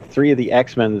actually in 3 of the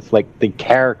X-Men, like the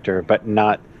character, but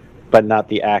not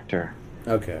the actor.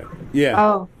 Okay. Yeah.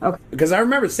 Oh, okay. Because I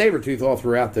remember Sabretooth all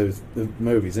throughout the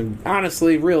movies. And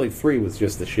honestly, really, 3 was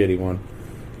just the shitty one.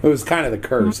 It was kind of the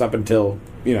curse up until,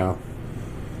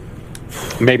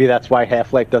 Maybe that's why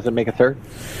Half-Life doesn't make a third.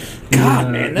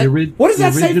 God, man. What does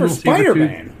that say for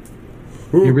Spider-Man?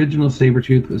 The original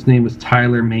Sabretooth, his name was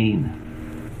Tyler Mane.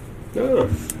 Oh,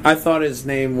 I thought his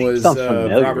name was Sounds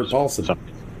familiar. Robert Paulson.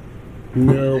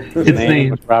 no. His His name. name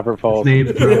was Robert Paul. His name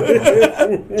is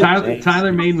Robert Paulson.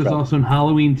 Tyler Mane was also in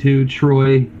Halloween 2,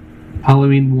 Troy,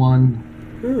 Halloween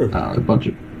 1, a bunch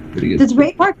of pretty good. Does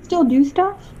Ray Park still do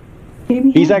stuff?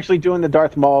 Maybe He's actually doing the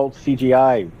Darth Maul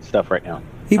CGI stuff right now.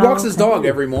 He walks his okay. dog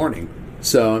every morning.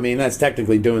 So, I mean, that's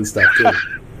technically doing stuff, too.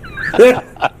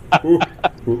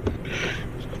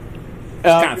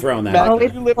 Kind of throwing that Matt, out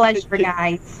always there. a pleasure,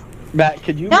 guys. Matt,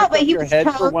 could you No, lift but up he your was head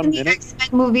for told 1 in the minute? X-Men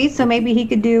movie, so maybe he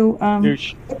could do.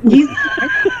 Douche. He's,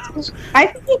 I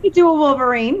think he could do a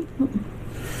Wolverine.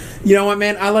 You know what,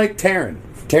 man? I like Taron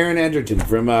Egerton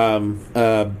from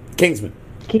Kingsman.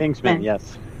 Kingsman,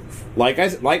 yes.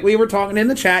 Like we were talking in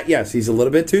the chat, yes, he's a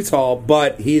little bit too tall,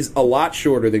 but he's a lot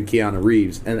shorter than Keanu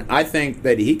Reeves, and I think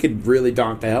that he could really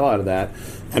donk the hell out of that.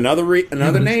 Another name.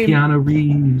 Keanu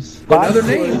Reeves. Another 5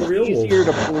 name. foot is easier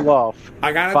to pull off.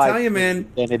 I gotta 5 tell you, man.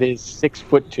 Than it is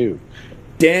 6'2".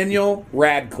 Daniel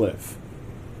Radcliffe.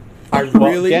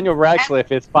 Daniel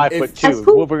Radcliffe is 5'2". That's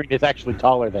cool. Wolverine is actually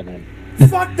taller than him.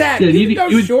 Fuck that. Yeah, you you- can go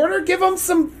you would- shorter. Give him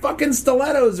some fucking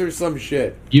stilettos or some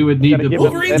shit. You would need Gotta to. give him-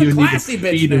 Wolverine's you a would need to classy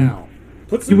bitch feed him. now.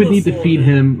 Put some You would need to muscle feed on it.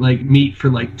 him like meat for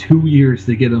like 2 years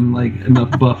to get him like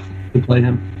enough buff to play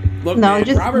him. Look, No, man,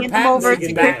 just Robert hand him over Pattinson's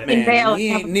to Batman. Christian Bale He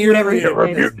and ain't have him nearly do as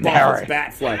everything. buff as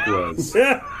Batfleck was.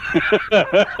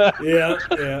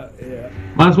 Yeah.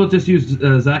 Might as well just use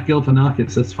Zach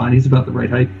Galifianakis. That's fine. He's about the right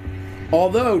height.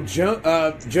 Although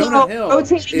Jonah So, Hill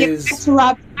rotating it is... back to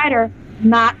Rob Schneider,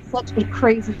 not such a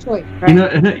crazy choice, right? You know,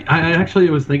 and I actually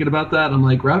was thinking about that. I'm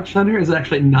like, Rob Schneider is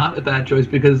actually not a bad choice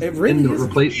because It really in the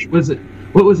isn't.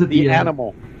 what was it? The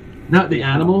Animal. Not the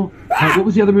Animal. What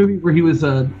was the other movie where he was?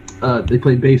 They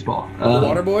played baseball.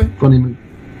 Waterboy? Funny movie.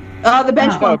 The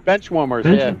bench Oh, one. Benchwarmers,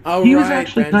 Bench- yeah. Oh, he was right,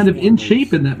 actually Bench kind of in Warmers.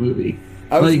 shape in that movie.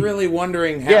 I was Like- really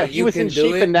wondering how Yeah, you he was can in do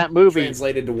shape it in that movie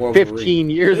translated to Wolverine. 15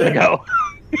 years ago.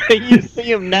 You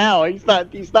see him now. He's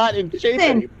not in shape Listen,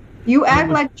 anymore. you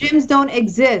act like gyms don't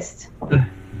exist.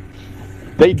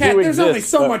 They Cat, do there's exist. only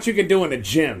so but- much you can do in a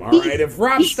gym, all He's- right? If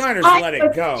Rob he's Steiner's fine let it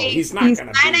with go, me. he's not He's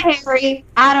going kind of to hairy.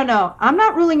 I don't know. I'm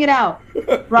not ruling it out.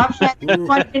 Rob Schneider, I just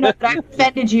want you to know that I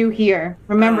offended you here.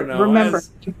 Remember. Remember.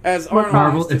 As Arnold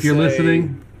Marvel, used to if you're say,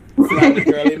 listening, "Flat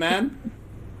girly man."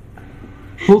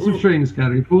 pull some strings,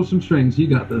 Scotty. Pull some strings. You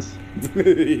got this.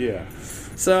 Yeah.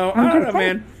 So, I don't know,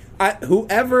 man.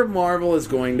 Whoever Marvel is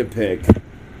going to pick,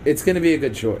 it's going to be a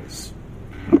good choice.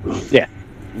 Yeah.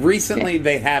 Recently,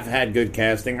 they have had good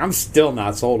casting. I'm still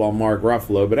not sold on Mark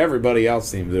Ruffalo, but everybody else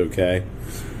seems okay.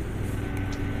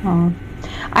 Oh.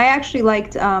 I actually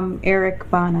liked Eric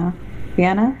Bana.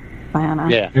 Bana?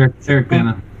 Yeah. Eric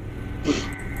Bana.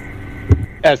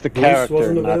 As the Bruce character,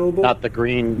 wasn't available? not the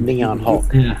green neon Hulk.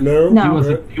 Yeah. No?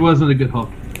 No. He wasn't a good Hulk.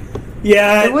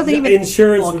 Yeah, It wasn't the even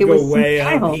insurance Hulk, would it go was way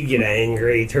CGI up. Hulk. He'd get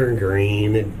angry, turn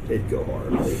green. It'd go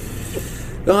horribly.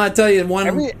 Well, I tell you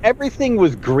one. Everything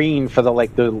was green for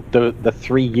the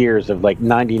 3 years of like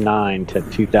 99 to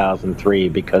 2003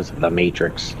 because of the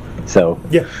Matrix. So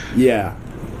Yeah.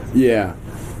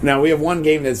 Now, we have one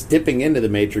game that's dipping into the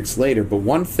Matrix later, but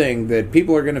one thing that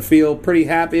people are going to feel pretty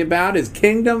happy about is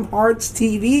Kingdom Hearts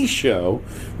TV show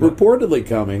reportedly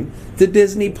coming to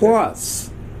Disney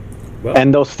Plus. Well,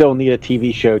 and they'll still need a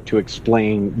TV show to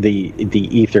explain the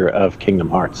ether of Kingdom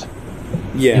Hearts.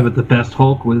 Yeah, but the best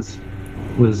Hulk was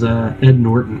Ed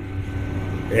Norton.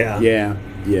 yeah.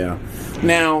 Yeah.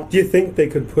 Now, Do you think they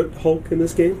could put Hulk in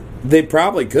this game? they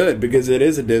probably could because it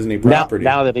is a Disney property.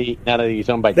 Now that he's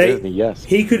owned by Disney, yes.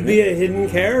 He could be a hidden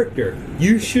character.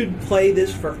 You should play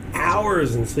this for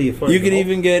hours and see if You could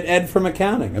even get Ed from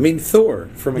accounting. I mean, Thor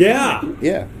from accounting.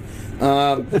 Yeah.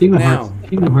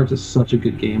 Kingdom Hearts is such a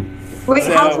good game. Wait,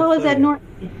 So- how tall is Ed Norton?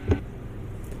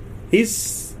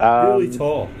 He's really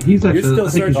tall. He's actually. You're still I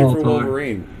think he's searching all for taller.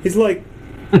 Wolverine. He's like,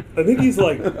 I think he's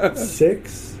like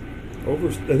 6. I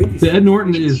think he's Ed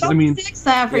Norton is. I mean, six.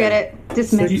 I forget it.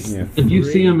 Dismissed. if you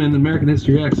see him in American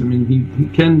History X, I mean, he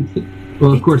can.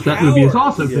 Well, of course, that movie is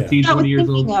also 15, 20 years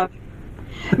old.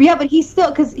 Yeah, but he's still,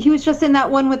 because he was just in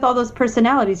that one with all those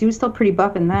personalities. He was still pretty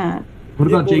buff in that. What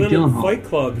about Jake In Gyllenhaal? Fight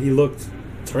Club, he looked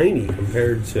tiny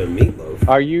compared to Meatloaf.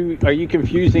 Are you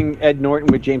confusing Ed Norton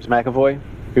with James McAvoy,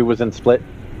 who was in Split? I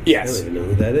Yes. don't even know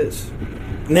who that is.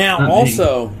 Now,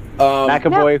 also,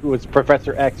 McAvoy, who was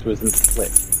Professor X, was in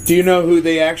Split. do you know who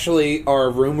they actually are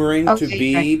rumoring to Okay,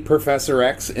 be right. Professor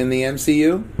X in the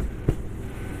MCU?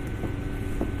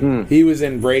 He was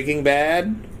in Breaking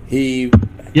Bad. He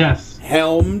Yes.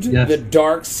 helmed Yes. the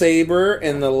Dark Saber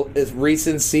in the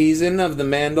recent season of The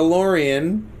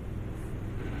Mandalorian.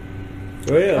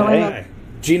 Oh yeah, Oh, that yeah. guy.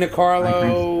 Gina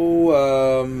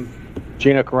Carlo,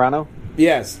 Gina Carano?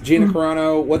 yes, Gina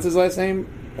Carano. What's his last name?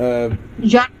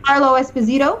 Giancarlo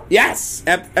Esposito. Yes,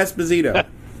 Esposito.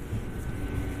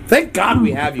 Thank God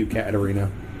we have you, Katarina.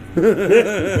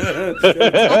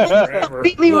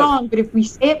 Completely wrong, but if we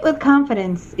say it with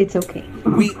confidence, it's okay.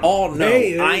 We all know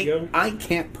Hey, there you go. I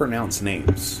can't pronounce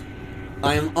names.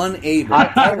 I am unable.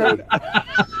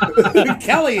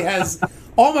 Kelly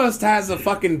almost has a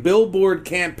fucking billboard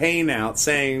campaign out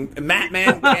saying Matt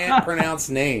Man can't pronounce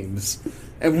names,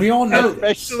 and we all know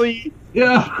this. Especially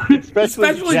Yeah.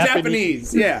 Especially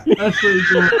Japanese. Yeah. Especially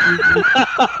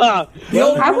The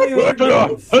old, I would think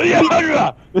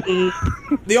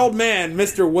the old man,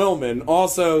 Mr. Willman,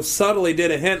 also subtly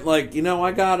did a hint like,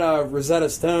 I got a Rosetta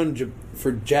Stone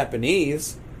for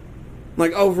Japanese. I'm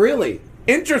like, oh, really?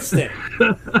 Interesting.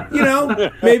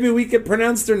 Maybe we could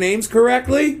pronounce their names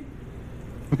correctly.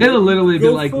 It'll literally be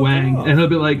Go like fuck Wang, off. and he'll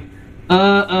be like,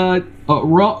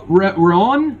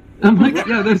 Ron? I'm like,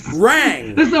 yeah, there's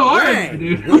Rang. no R in Rang.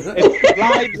 there, dude. It's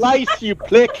lied lice, you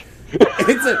plick.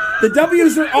 The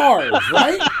W's are R's,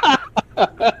 right?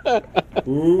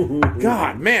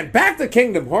 God, man. Back to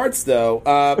Kingdom Hearts, though.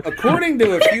 According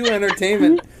to a few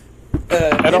entertainment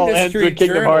It all ends industry with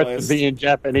Kingdom Hearts journalists, being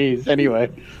Japanese, anyway.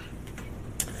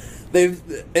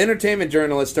 entertainment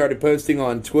journalists started posting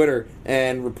on Twitter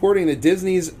and reporting that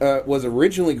Disney's was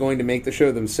originally going to make the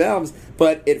show themselves,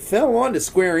 but it fell on to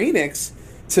Square Enix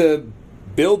to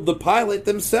build the pilot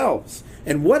themselves.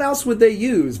 And what else would they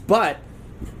use but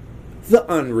the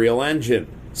Unreal Engine?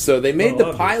 So they made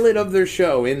the pilot of their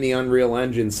show in the Unreal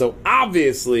Engine, so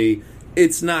obviously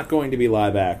it's not going to be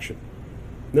live action.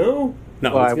 No?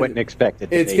 No, Well, I it's wouldn't expect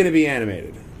it to It's be. going to be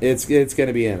animated. It's going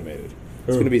to be animated.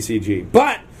 It's going to be CG.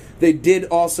 But they did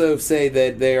also say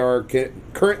that they are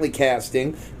currently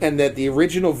casting and that the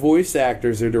original voice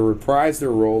actors are to reprise their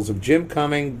roles of Jim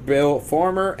Cumming, Bill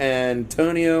Farmer, and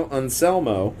Antonio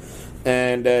Anselmo.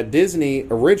 And Disney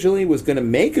originally was going to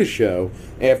make a show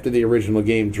after the original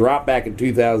game dropped back in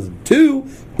 2002,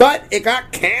 but it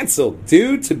got canceled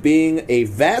due to being a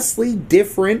vastly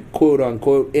different,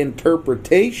 quote-unquote,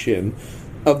 interpretation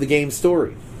of the game's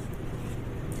story.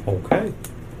 Okay.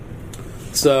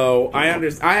 So I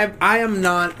understand. I am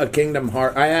not a Kingdom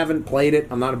Hearts. I haven't played it.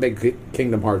 I'm not a big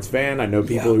Kingdom Hearts fan. I know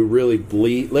people who really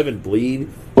live and bleed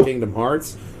Kingdom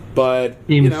Hearts, but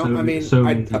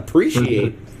I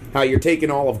appreciate how you're taking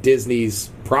all of Disney's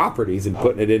properties and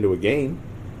putting it into a game.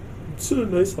 It's a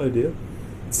nice idea.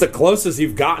 It's the closest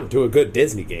you've gotten to a good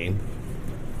Disney game.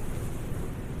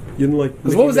 You didn't like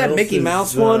Because what was that Mickey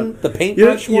Mouse one? The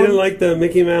paintbrush you one? didn't like the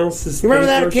Mickey Mouse's You remember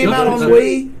that it came out on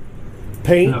Wii?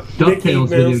 Paint? No, Mickey DuckTales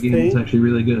video Mouse game paint? is actually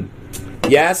really good.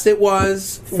 Yes, it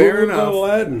was. Fair What about enough.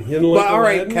 Aladdin? You didn't like But all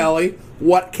right, Aladdin? Kelly,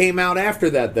 what came out after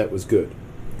that was good?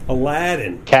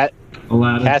 Aladdin.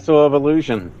 Aladdin, Castle of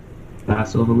Illusion.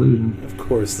 Castle of Illusion. Of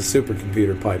course, the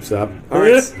supercomputer pipes up. All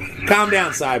right, calm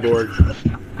down, Cyborg.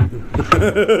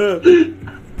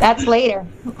 That's later.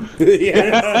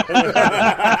 Yeah.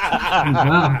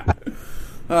 Wow.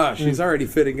 Oh, she's already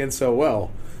fitting in so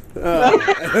well.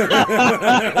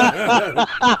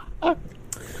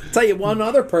 Tell you one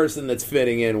other person that's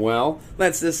fitting in well.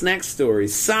 That's this next story.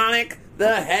 Sonic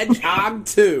the Hedgehog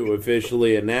 2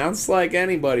 officially announced. Like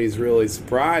anybody's really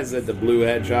surprised that the Blue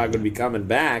Hedgehog would be coming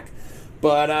back.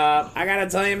 But I gotta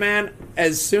tell you, man,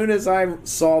 as soon as I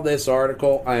saw this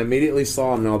article, I immediately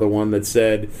saw another one that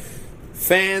said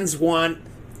fans want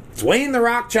Dwayne "The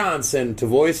Rock" Johnson to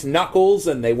voice Knuckles,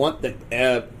 and they want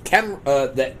the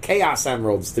Chaos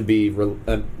Emeralds to be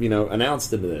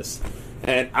announced into this.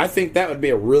 And I think that would be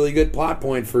a really good plot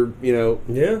point for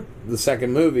the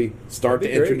second movie. Start to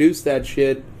That'd be introduce that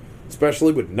shit,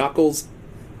 especially with Knuckles.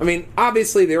 I mean,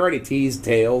 obviously they already teased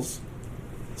Tails.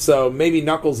 So maybe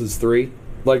Knuckles is 3,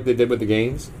 like they did with the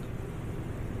games.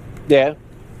 Yeah,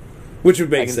 Which would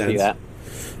I make can sense. see that.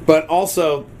 But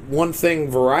also, one thing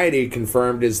Variety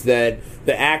confirmed is that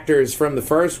the actors from the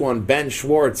first one, Ben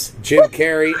Schwartz, Jim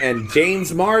Carrey, and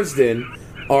James Marsden,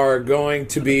 are going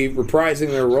to be reprising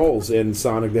their roles in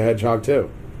Sonic the Hedgehog 2.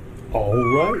 All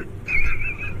right.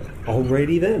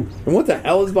 Alrighty then. And what the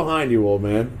hell is behind you, old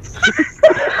man?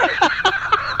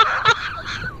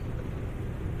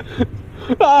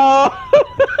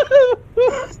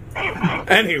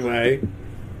 Anyway.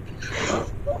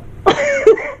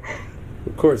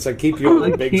 Of course, I keep you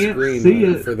on the big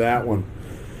screen for that one.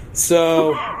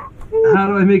 So, how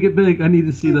do I make it big? I need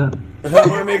to see that. How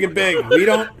do I make it big? We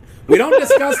don't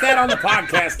discuss that on the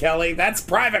podcast, Kelly. That's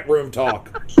private room talk.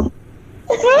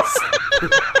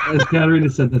 As Katarina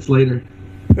said, that's later.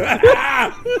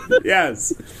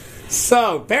 Yes.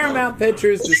 So, Paramount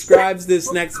Pictures describes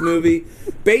this next movie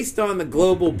based on the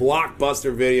global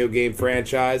blockbuster video game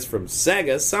franchise from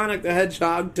Sega. Sonic the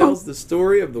Hedgehog tells the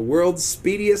story of the world's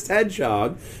speediest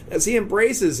hedgehog as he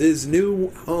embraces his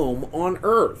new home on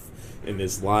Earth. In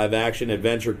this live-action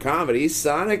adventure comedy,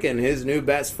 Sonic and his new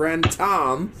best friend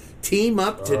Tom team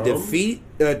up to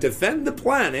defend the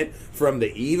planet from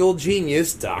the evil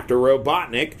genius Dr.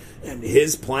 Robotnik and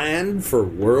his plan for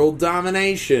world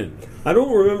domination. I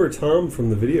don't remember Tom from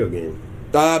the video game.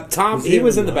 Tom, he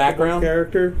was in the background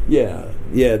character. Yeah.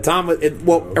 Tom.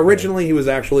 Originally he was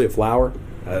actually a flower.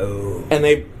 Oh, and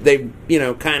they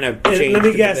kind of changed. Let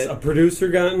me guess, a producer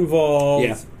got involved.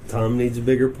 Yeah. Tom needs a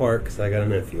bigger part because I got a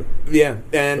nephew. Yeah,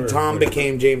 and Tom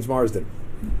became James Marsden.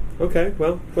 Okay,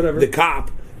 well, whatever. The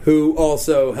cop who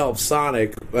also helped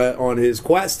Sonic on his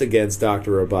quest against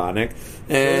Dr. Robotnik.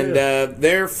 And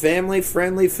their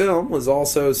family-friendly film was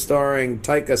also starring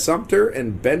Taika Sumter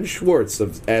and Ben Schwartz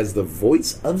as the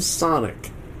voice of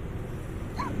Sonic.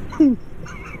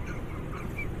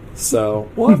 So,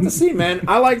 we'll have to see, man.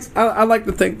 I like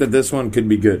to think that this one could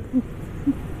be good.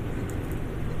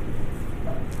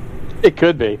 It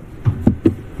could be.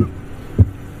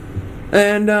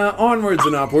 And onwards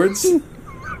and upwards.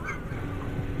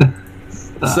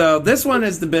 So this one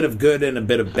is the bit of good and a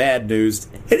bit of bad news.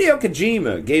 Hideo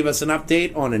Kojima gave us an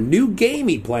update on a new game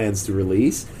he plans to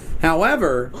release.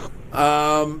 However,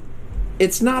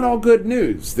 it's not all good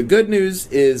news. The good news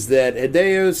is that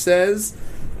Hideo says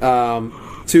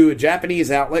to a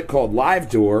Japanese outlet called Live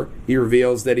Door, he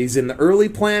reveals that he's in the early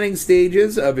planning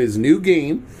stages of his new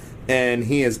game, and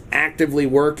he is actively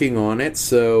working on it,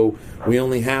 so we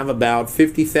only have about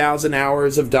 50,000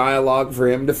 hours of dialogue for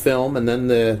him to film, and then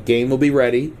the game will be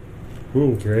ready.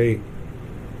 Great.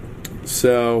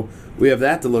 So we have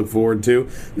that to look forward to.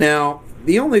 Now,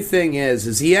 the only thing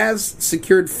is he has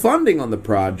secured funding on the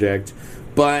project,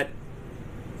 but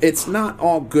it's not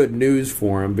all good news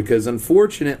for him because,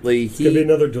 unfortunately, It's gonna be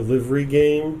another delivery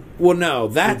game. Well, no,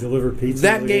 that deliver pizza.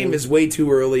 That game is way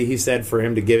too early, he said, for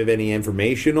him to give any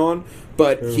information on.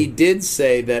 But he did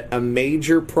say that a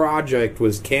major project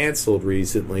was canceled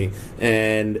recently,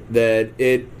 and that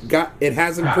it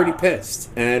has him pretty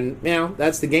pissed. And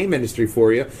that's the game industry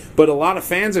for you. But a lot of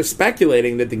fans are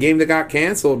speculating that the game that got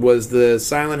canceled was the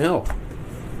Silent Hill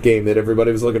game that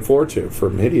everybody was looking forward to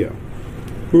from Hideo.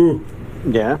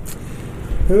 Yeah.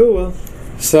 Oh, well.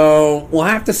 So, we'll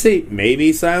have to see.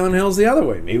 Maybe Silent Hill's the other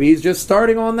way. Maybe he's just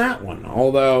starting on that one.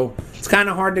 Although, it's kind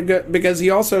of hard to go, because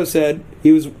he also said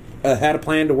he was had a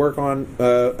plan to work on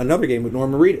another game with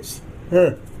Norman Reedus.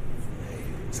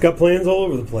 He's got plans all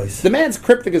over the place. The man's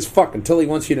cryptic as fuck until he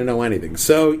wants you to know anything.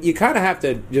 So, you kind of have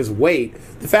to just wait.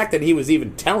 The fact that he was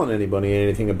even telling anybody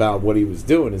anything about what he was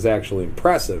doing is actually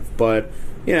impressive. But,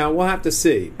 we'll have to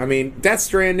see. I mean, Death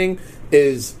Stranding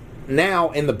is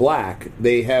now in the black.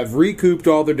 They have recouped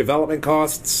all their development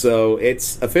costs, so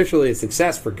it's officially a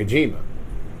success for Kojima.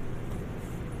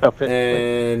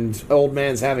 And old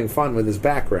man's having fun with his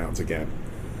backgrounds again.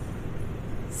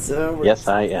 So yes,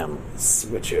 I am.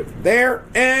 Switch over there,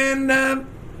 and I'm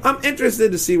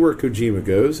interested to see where Kojima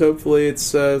goes. Hopefully,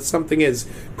 it's something as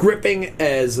gripping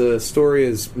as a story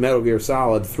as Metal Gear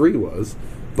Solid 3 was,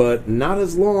 but not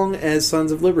as long as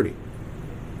Sons of Liberty.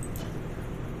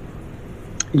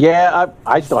 Yeah,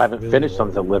 I still haven't finished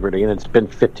Sons of Liberty, and it's been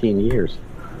 15 years.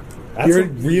 That's a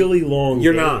really long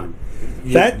You're game.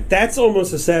 not. That's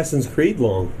almost Assassin's Creed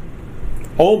long.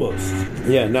 Almost.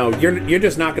 Yeah, no, you're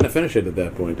just not going to finish it at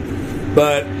that point.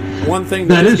 But one thing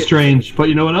that is strange. But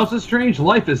you know what else is strange?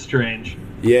 Life is strange.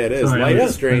 Yeah, it is. Sorry, Life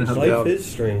is strange. Life is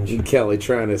strange. And Kelly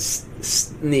trying to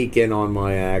sneak in on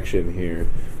my action here,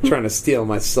 trying to steal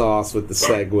my sauce with the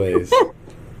Segways.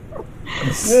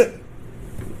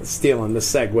 Stealing the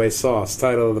Segway sauce,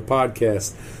 title of the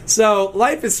podcast. So,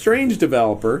 Life is Strange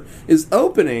developer is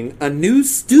opening a new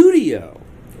studio.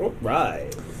 All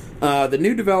right. The In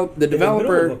the developer,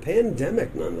 middle of a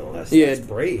pandemic, nonetheless. Yeah. That's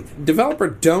brave. developer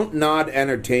Don't Nod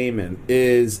Entertainment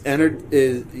is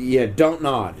Don't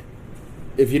Nod.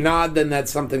 If you nod, then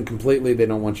that's something completely they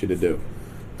don't want you to do.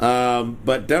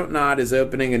 But Don't Nod is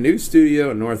opening a new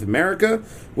studio in North America,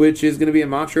 which is going to be in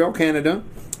Montreal, Canada.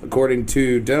 According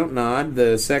to Don't Nod,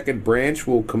 the second branch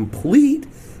will complete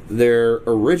their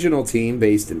original team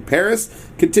based in Paris,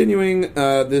 continuing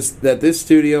this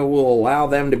studio will allow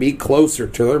them to be closer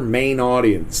to their main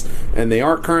audience. And they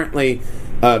are currently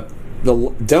the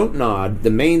Don't Nod, the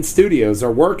main studios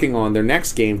are working on their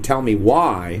next game, Tell Me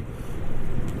Why,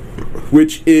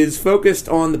 which is focused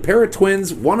on the pair of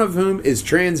twins, one of whom is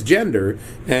transgender,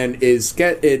 and it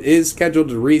is scheduled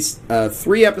to release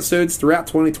 3 episodes throughout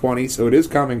 2020, so it is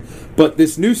coming. But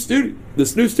this new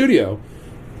studio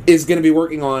is going to be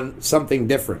working on something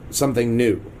different, something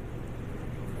new.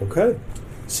 Okay.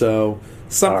 So,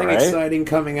 something exciting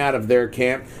coming out of their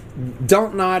camp.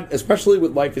 Don't Nod, especially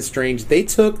with Life is Strange, they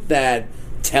took that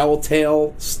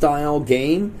Telltale style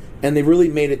game and they really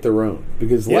made it their own.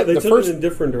 Because they took it in a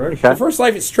different direction. The first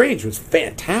Life is Strange was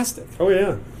fantastic. Oh,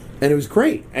 yeah. And it was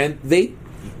great. And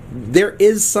there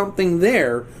is something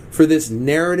there for this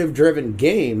narrative-driven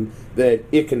game that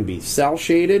it can be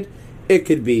cel-shaded. It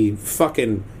could be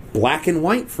fucking black and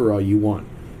white for all you want.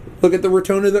 Look at the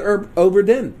Return of the Obra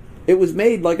Dinn. It was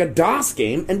made like a DOS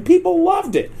game, and people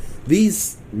loved it.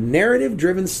 These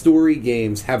narrative-driven story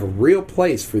games have a real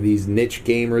place for these niche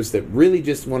gamers that really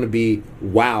just want to be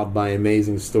wowed by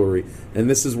amazing story. And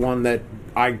this is one that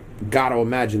I got to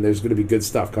imagine there's going to be good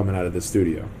stuff coming out of the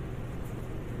studio.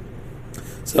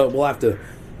 So we'll have to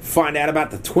find out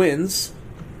about the twins.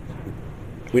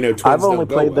 We know twins I've only don't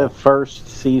go played well. the first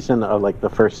season of the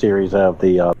first series of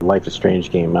the Life is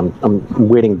Strange game. I'm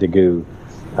waiting to go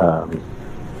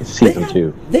season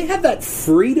 2. They had that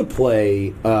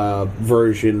free-to-play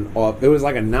version of... It was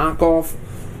like a knockoff.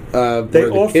 They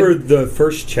offered the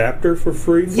first chapter for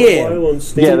free for a while on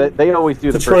Steam. Yeah, they always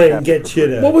do to the try first and chapter. get you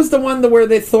to... What was the one where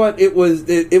they thought it was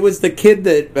the kid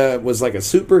that was like a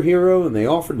superhero and they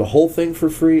offered the whole thing for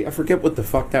free? I forget what the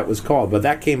fuck that was called, but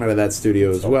that came out of that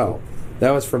studio as well. That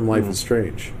was from Life is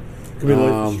Strange. Could be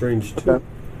Life is Strange too.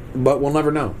 But we'll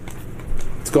never know.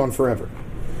 It's gone forever.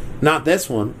 Not this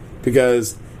one,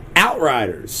 because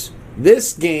Outriders.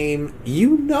 This game,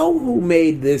 you know who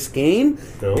made this game.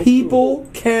 No. People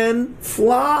Can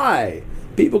Fly.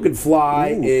 People Can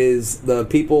Fly is the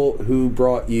people who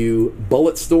brought you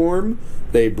Bulletstorm.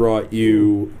 They brought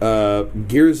you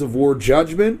Gears of War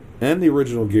Judgment and the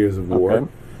original Gears of War.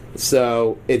 Okay.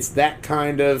 So it's that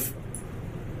kind of,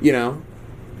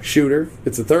 shooter.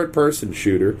 It's a third-person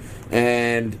shooter.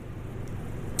 And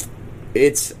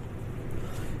it's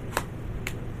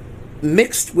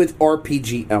mixed with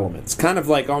RPG elements. Kind of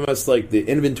like almost like the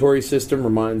inventory system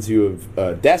reminds you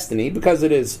of Destiny, because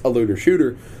it is a looter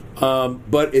shooter.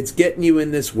 But it's getting you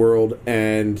in this world,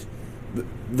 and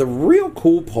the real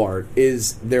cool part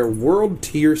is their world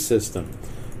tier system.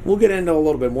 We'll get into a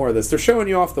little bit more of this. They're showing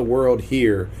you off the world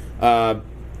here.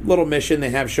 Little mission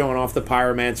they have showing off the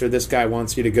Pyromancer. This guy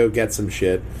wants you to go get some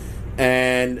shit.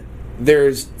 And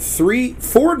there's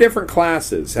 4 different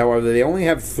classes. However, they only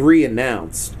have 3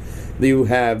 announced. You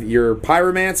have your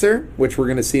Pyromancer, which we're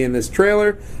going to see in this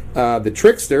trailer, the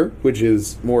Trickster, which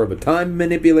is more of a time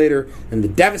manipulator, and the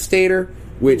Devastator,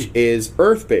 which is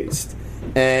Earth-based.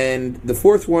 And the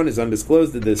 4th one is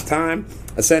undisclosed at this time.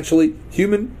 Essentially,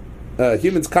 humans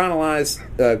colonize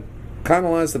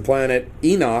the planet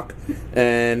Enoch,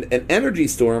 and an energy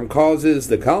storm causes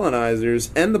the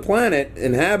colonizers and the planet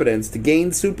inhabitants to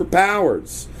gain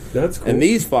superpowers. That's cool. And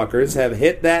these fuckers have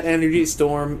hit that energy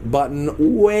storm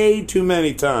button way too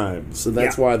many times. So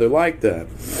that's why they're like that.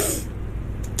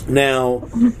 Now,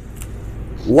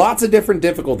 lots of different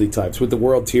difficulty types with the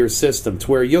world tier system, to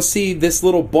where you'll see this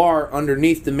little bar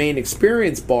underneath the main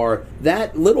experience bar.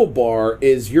 That little bar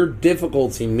is your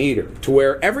difficulty meter, to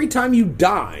where every time you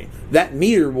die, that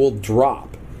meter will drop.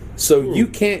 So you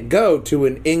can't go to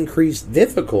an increased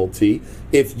difficulty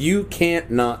if you can't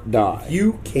not die.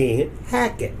 You can't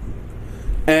hack it.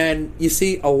 And you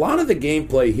see, a lot of the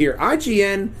gameplay here,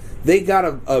 IGN, they got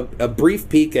a brief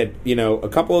peek at, a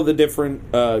couple of the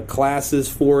different classes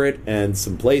for it and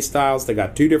some play styles. They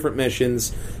got 2 different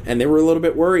missions, and they were a little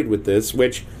bit worried with this,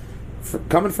 which,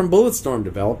 coming from Bulletstorm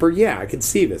developer, I can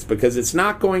see this, because it's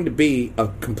not going to be a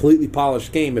completely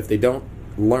polished game if they don't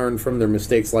learn from their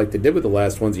mistakes like they did with the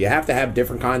last ones. You have to have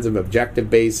different kinds of objective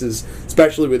bases,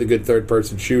 especially with a good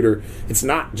third-person shooter. It's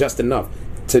not just enough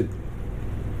to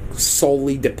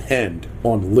solely depend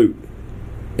on loot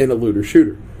in a looter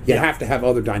shooter. You have to have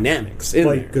other dynamics in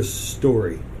like there. a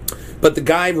story. But the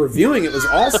guy reviewing it was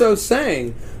also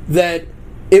saying that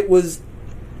it was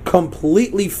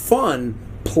completely fun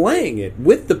playing it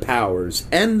with the powers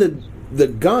and the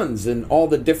guns and all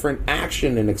the different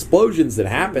action and explosions that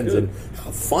happens and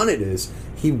how fun it is.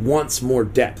 He wants more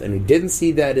depth, and he didn't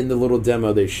see that in the little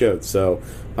demo they showed. So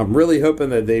I'm really hoping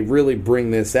that they really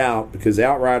bring this out, because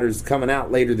Outriders is coming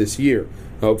out later this year.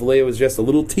 Hopefully it was just a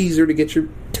little teaser to get your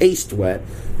taste wet.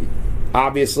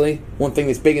 Obviously, one thing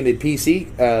that's big in the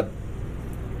PC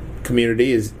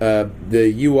community is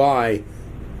the UI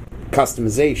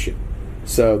customization.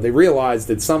 So they realize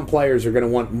that some players are going to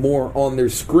want more on their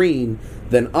screen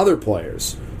than other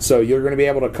players. So you're going to be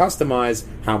able to customize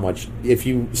how much, if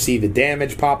you see the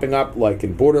damage popping up, like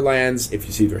in Borderlands, if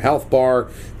you see their health bar.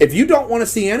 If you don't want to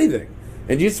see anything,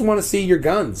 and you just want to see your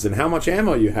guns and how much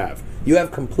ammo you have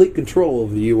complete control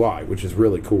of the UI, which is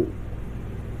really cool.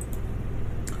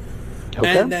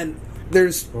 Okay. And then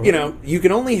there's, you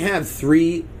can only have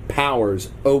 3 powers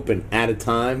open at a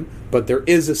time, but there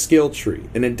is a skill tree,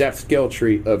 an in-depth skill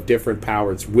tree of different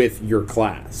powers with your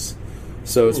class.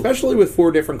 So especially with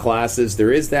 4 different classes,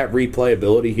 there is that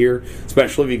replayability here,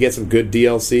 especially if you get some good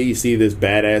DLC. You see this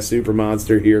badass super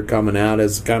monster here coming out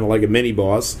as kind of like a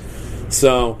mini-boss.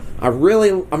 So I'm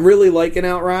really liking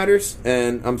Outriders,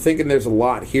 and I'm thinking there's a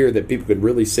lot here that people could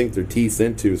really sink their teeth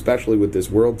into, especially with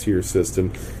this world tier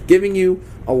system, giving you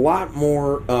a lot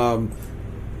more.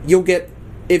 You'll get,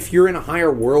 if you're in a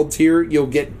higher world tier, you'll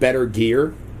get better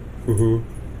gear. Mm-hmm.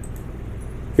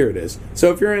 Here it is.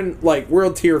 So if you're in like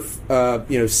world tier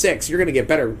 6, you're going to get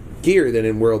better gear than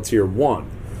in world tier 1.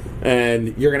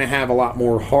 And you're going to have a lot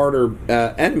more harder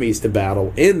enemies to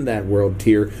battle in that world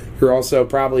tier. You're also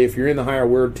probably, if you're in the higher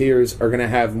world tiers, are going to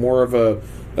have more of a,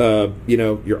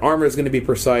 your armor is going to be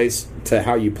precise to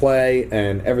how you play,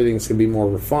 and everything's going to be more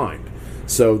refined.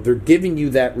 So they're giving you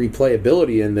that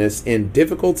replayability in this, in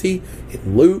difficulty,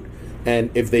 in loot,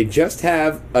 and if they just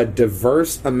have a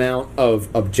diverse amount of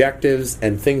objectives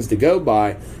and things to go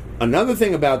by. Another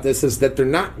thing about this is that they're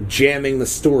not jamming the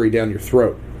story down your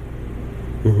throat.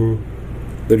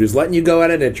 Mm-hmm. They're just letting you go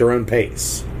at it at your own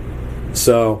pace.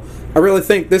 So I really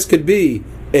think this could be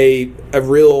a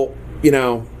real,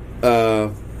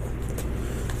 a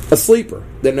sleeper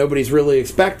that nobody's really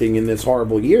expecting in this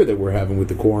horrible year that we're having with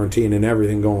the quarantine and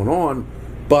everything going on.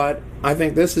 But I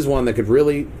think this is one that could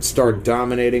really start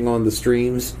dominating on the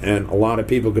streams, and a lot of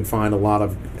people could find a lot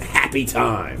of happy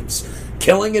times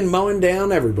killing and mowing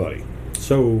down everybody.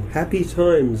 So happy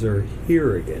times are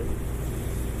here again.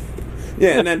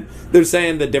 Yeah, and then they're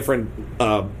saying the different...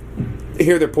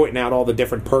 here they're pointing out all the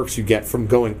different perks you get from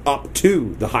going up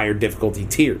to the higher difficulty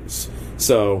tiers.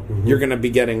 So you're going to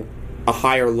be getting a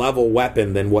higher level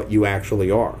weapon than what you actually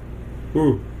are.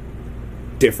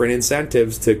 Different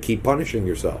incentives to keep punishing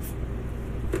yourself.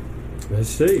 I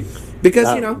see.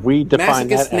 Because, we define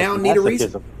masochists now need a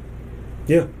reason.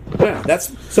 Yeah,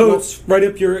 that's so. It's right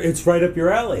up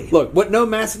your alley. Look, what no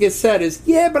masochist said is,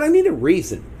 but I need a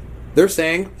reason. They're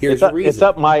saying, here's a reason. It's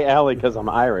up my alley because I'm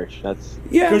Irish. That's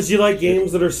because you like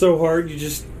games that are so hard. You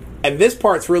just. And this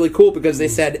part's really cool because they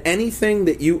said anything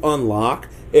that you unlock,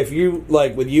 if you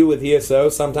like with ESO,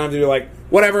 sometimes you're like,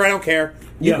 whatever, I don't care.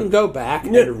 You can go back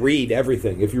and read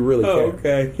everything if you really care.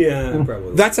 Okay, yeah,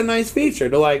 probably. That's a nice feature.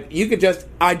 To like, you could just,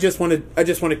 I just want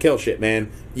to kill shit,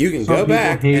 man. You can go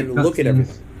back and look at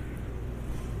everything.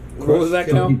 What was that,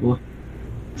 Kel?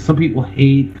 Some people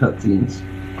hate cutscenes.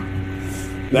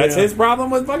 That's his problem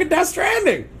with fucking Death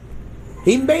Stranding.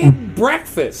 He made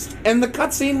breakfast, and the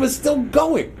cutscene was still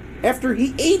going after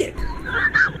he ate it.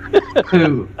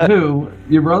 Who?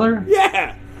 Your brother?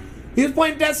 Yeah. He was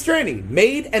playing Death Stranding,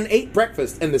 made and ate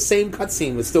breakfast, and the same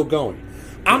cutscene was still going.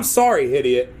 I'm sorry,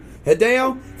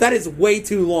 Hideo, that is way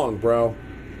too long, bro.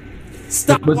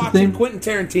 Stop watching Quentin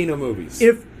Tarantino movies.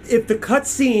 If the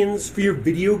cutscenes for your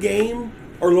video game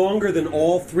are longer than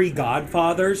all 3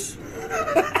 Godfathers,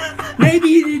 maybe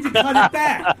you need to cut it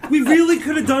back. We really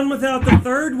could have done without the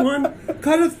 3rd one.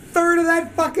 Cut a 1/3 of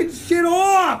that fucking shit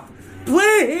off.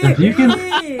 Please!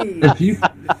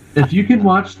 If you can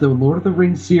watch the Lord of the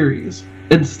Rings series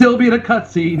and still be in a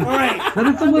cutscene, then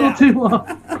it's a little too long.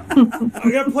 I'm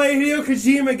gonna play a Hideo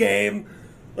Kojima game.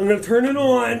 I'm gonna turn it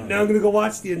on. Now I'm gonna go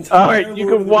watch the entire. All right, you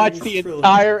can watch the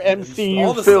entire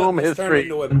MCU film history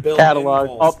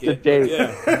catalog up to date.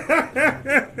 Yeah.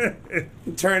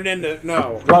 Turned into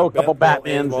throw a couple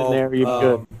Batmans in there. You're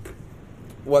good.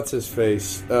 What's his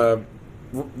face?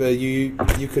 You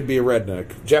could be a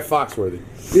redneck. Jeff Foxworthy.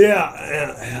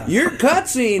 Yeah. Your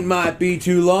cutscene might be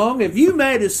too long if you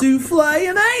made a souffle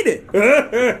and ate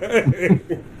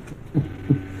it.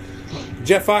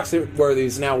 Jeff Foxworthy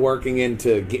is now working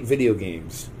into video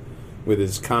games. with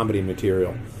his comedy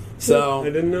material. So I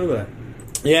didn't know that.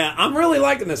 yeah, I'm really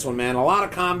liking this one, man. A lot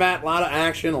of combat, a lot of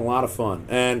action, a lot of fun.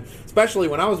 And especially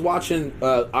when I was watching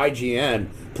IGN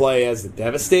play as the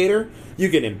Devastator, you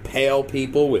can impale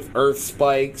people with earth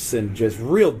spikes and just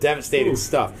real devastating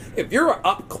stuff. If you're an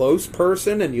up-close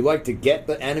person and you like to get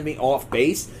the enemy off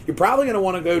base, you're probably going to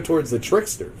want to go towards the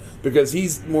Trickster because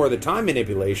he's more of the time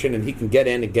manipulation and he can get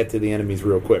in and get to the enemies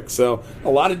real quick. So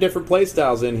a lot of different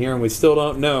playstyles in here, and we still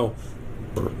don't know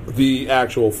the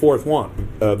actual fourth one,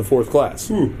 the fourth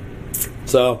class.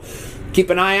 So keep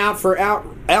an eye out for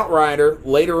Outrider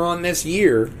later on this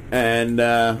year, and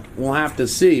we'll have to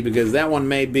see, because that one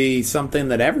may be something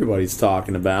that everybody's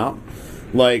talking about.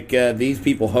 Like these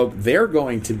people hope they're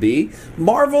going to be.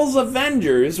 Marvel's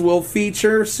Avengers will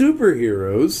feature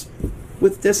superheroes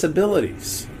with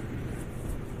disabilities.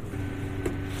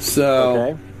 So...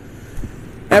 Okay.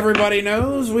 Everybody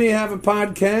knows we have a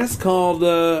podcast called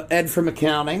Ed from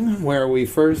Accounting, where we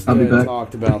first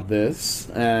talked about this,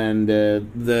 and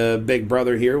the big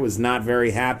brother here was not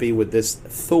very happy with this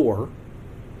Thor.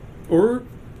 Or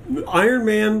Iron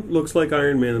Man looks like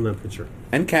Iron Man in that picture.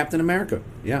 And Captain America,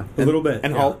 yeah. A little bit.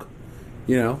 And yeah. Hulk,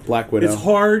 Black Widow. It's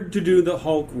hard to do the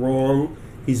Hulk wrong.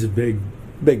 He's a big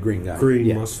green guy.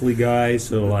 muscly guy,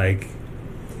 so like...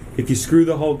 If you screw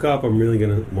the Hulk up, I'm really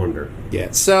going to wonder.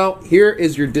 Yeah, so here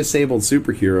is your disabled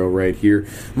superhero right here.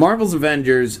 Marvel's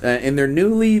Avengers, in their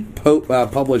newly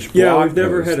published Yeah, blog I've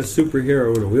never post, had a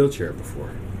superhero in a wheelchair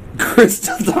before.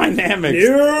 Crystal Dynamics.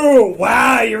 Ew!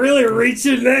 Wow, you're really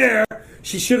reaching there.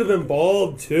 She should have been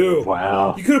bald, too.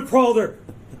 Wow. You could have called her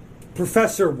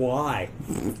Professor Y.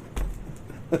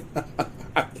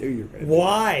 I knew you were ready.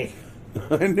 Why?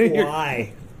 I knew you were-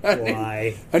 Why?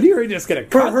 Why? I knew you were just going to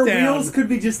cut Her down. wheels could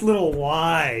be just little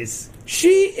Ys.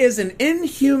 She is an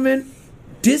inhuman,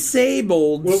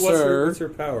 disabled, sir. What's her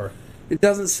power? It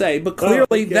doesn't say, but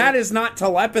clearly okay. that is not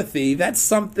telepathy. That's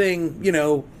something,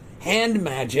 hand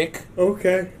magic.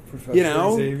 Okay.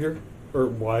 Professor Xavier? Or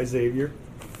Y Xavier?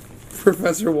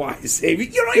 Professor Y Xavier.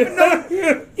 You don't even know.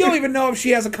 You don't even know if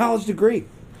she has a college degree.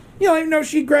 You don't even know if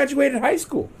she graduated high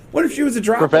school. What if she was a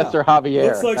dropout? Professor Javier.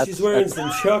 Looks like she's wearing some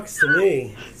Chucks to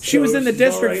me. She was in the she's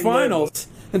district all right in finals,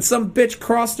 and some bitch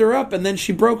crossed her up, and then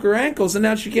she broke her ankles, and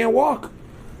now she can't walk.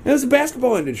 It was a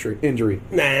basketball injury.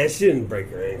 Nah, she didn't break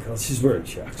her ankle. She's wearing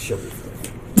Chucks. She'll be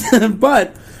fine.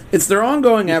 But it's their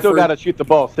ongoing You effort. still got to shoot the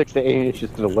ball 6 to 8 inches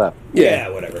to the left. Yeah,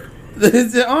 whatever.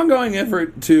 It's the ongoing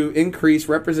effort to increase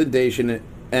representation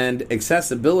and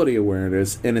accessibility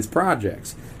awareness in its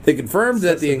projects. They confirmed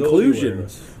that the inclusion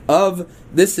of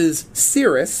this is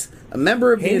Cirrus, a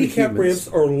member of handicap the ramps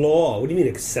are law. What do you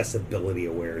mean accessibility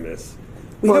awareness?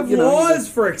 We Well, have you know, laws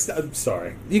for I'm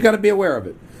sorry. You got to be aware of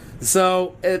it.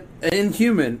 So, an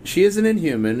Inhuman, she is an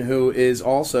Inhuman who is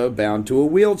also bound to a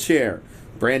wheelchair.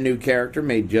 Brand new character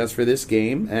made just for this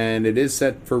game, and it is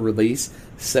set for release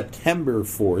September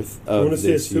 4th I want to of see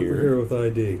a this year. superhero with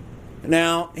ID.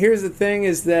 Now, here's the thing: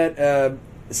 is that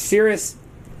Cirrus.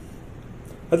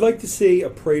 I'd like to see a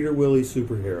Prater Willie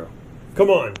superhero. Come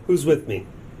on, who's with me?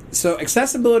 So,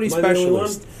 accessibility Am I the only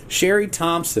specialist Sherry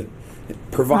Thompson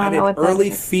provided I don't know what that early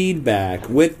is. feedback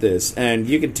with this, and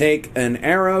you can take an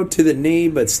arrow to the knee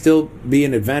but still be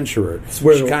an adventurer.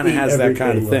 where She they'll kind of eat has that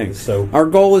kind of everything, thing. so Our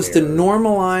goal is to fair.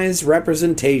 normalize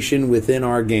representation within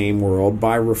our game world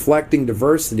by reflecting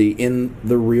diversity in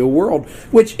the real world,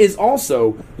 which is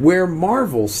also where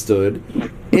Marvel stood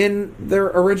in their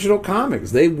original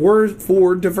comics. They were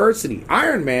for diversity.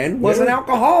 Iron Man was an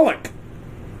alcoholic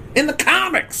in the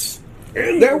comics.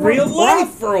 There were real life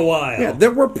prob- for a while. Yeah,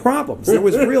 there were problems. There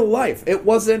was real life. It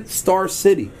wasn't Star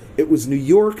City. It was New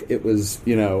York. It was,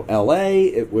 L.A.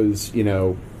 It was,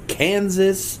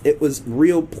 Kansas. It was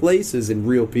real places and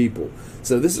real people.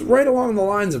 So this is right along the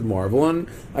lines of Marvel, and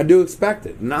I do expect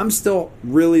it. And I'm still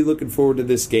really looking forward to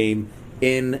this game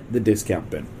in the discount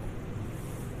bin.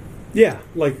 Yeah,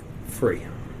 like free.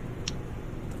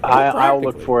 I'll look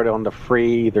practically. for it on the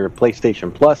free, either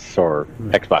PlayStation Plus or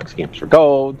Xbox Games for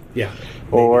Gold, Yeah.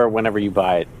 or whenever you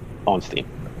buy it on Steam.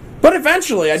 But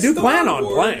eventually, I do Star plan on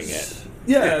Wars. playing it.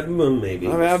 Yeah, maybe.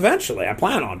 I mean, eventually, I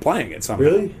plan on playing it somehow.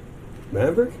 Really?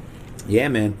 Maverick? Yeah,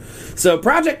 man. So,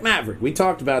 Project Maverick, we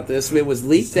talked about this. It was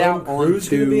leaked Tom out Cruise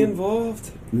going to be onto...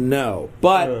 involved? No,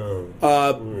 but Oh.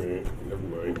 Never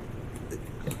mind.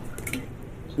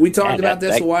 we talked And about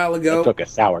this a while ago. It took a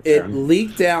sour It turn.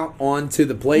 leaked out onto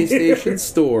the PlayStation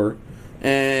Store,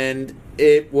 and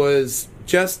it was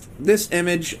just this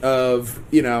image of,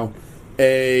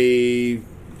 a...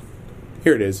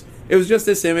 Here it is. It was just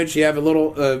this image. You have a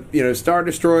little, Star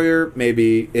Destroyer,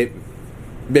 maybe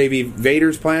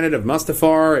Vader's planet of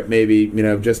Mustafar. It may be,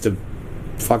 just a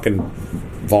fucking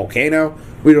volcano.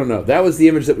 We don't know. That was the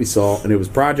image that we saw, and it was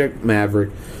Project Maverick.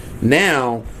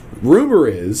 Now, rumor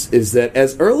is that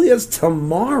as early as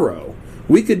tomorrow,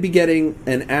 we could be getting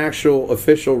an actual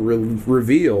official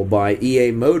reveal by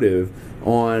EA Motive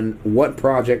on what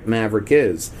Project Maverick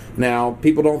is. Now,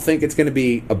 people don't think it's going to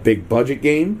be a big budget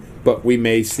game, but we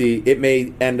may see it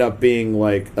may end up being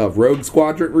like a Rogue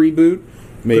Squadron reboot.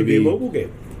 Maybe could be a mobile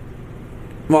game.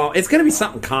 Well, it's going to be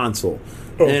something console.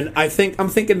 Oh. And I'm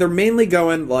thinking they're mainly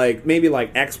going maybe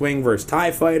like X-Wing versus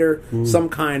TIE Fighter, some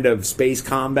kind of space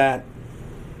combat.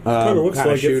 Kind of looks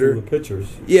like shooter. It from the pictures.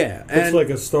 Yeah, looks like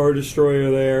a Star Destroyer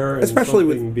there, and especially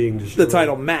with being destroyed. The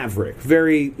title Maverick,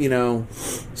 very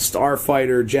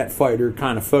starfighter, jet fighter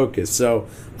kind of focus. So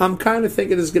I'm kind of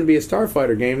thinking this is going to be a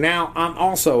starfighter game. Now I'm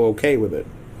also okay with it.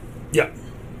 Yeah.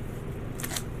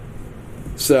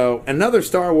 So another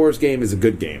Star Wars game is a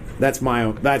good game. That's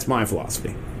my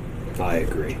philosophy. I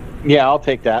agree. Yeah, I'll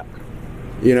take that.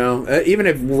 Even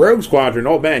if Rogue Squadron.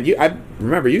 Oh man, I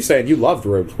remember you saying you loved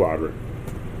Rogue Squadron.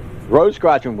 Rogue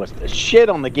Squadron was the shit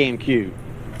on the GameCube.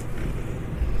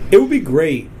 It would be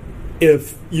great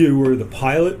if you were the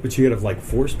pilot, but you could have like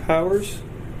force powers.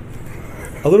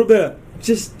 A little bit of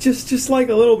just like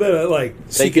a little bit of like.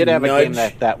 They did have a game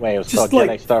that way. It was called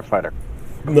Jedi Starfighter.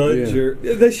 Nudge or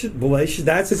they should.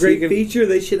 That's a great feature.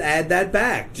 They should add that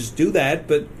back. Just do that,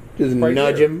 but just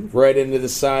nudge him right into the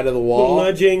side of the wall. A little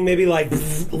nudging, maybe like a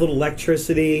little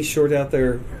electricity, short out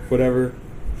there, whatever.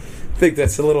 I think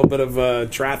that's a little bit of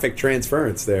traffic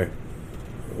transference there.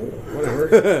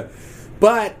 Whatever.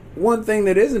 But one thing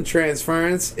that isn't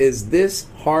transference is this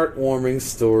heartwarming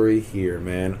story here,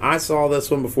 man. I saw this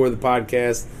one before the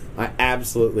podcast. I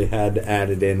absolutely had to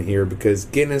add it in here because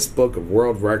Guinness Book of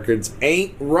World Records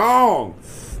ain't wrong.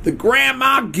 The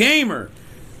Grandma Gamer.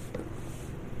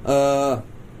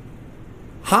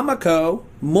 Hamako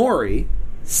Mori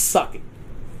Sucking.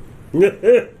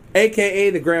 A.K.A.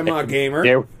 the Grandma Gamer.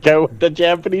 There we go with the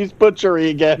Japanese butchery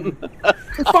again.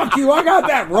 Fuck you, I got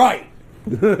that right.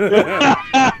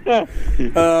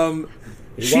 I'm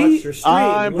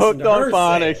hooked on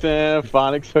phonics, and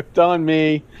phonics hooked on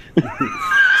me. So,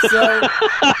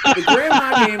 the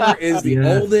Grandma Gamer is the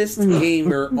oldest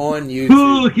gamer on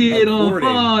YouTube. Hook it on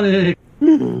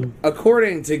phonics.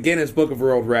 According to Guinness Book of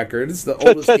World Records, the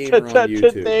oldest gamer on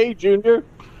YouTube. Today, Junior.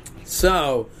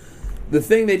 So, the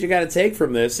thing that you got to take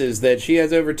from this is that she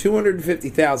has over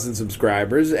 250,000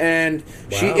 subscribers, and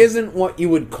she isn't what you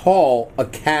would call a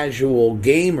casual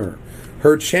gamer.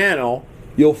 Her channel,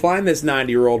 you'll find this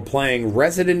 90-year-old playing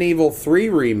Resident Evil 3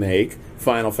 Remake,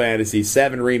 Final Fantasy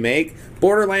VII Remake,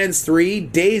 Borderlands 3,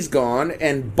 Days Gone,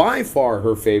 and by far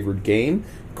her favorite game,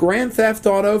 Grand Theft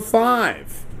Auto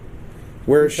 5,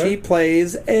 where she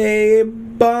plays a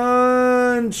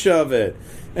bunch of it.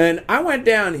 And I went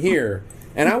down here,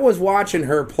 and I was watching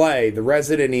her play the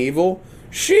Resident Evil.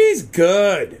 She's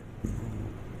good.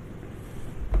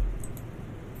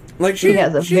 Like she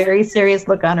has a very serious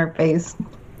look on her face.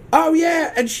 Oh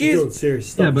yeah, and she's doing serious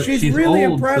stuff. Yeah, but she's she's really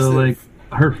old, impressive. so like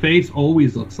her face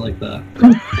always looks like that.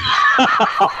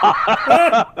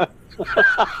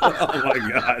 Oh my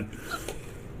god.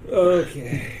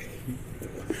 Okay.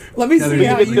 Let me see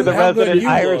how to the how good resident you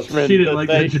Irishman. look. She didn't like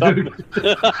that joke.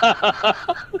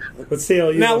 Let's see how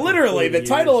you Now, look literally, in the 40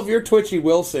 title years. of your Twitchy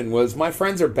Wilson was "My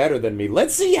friends are better than me."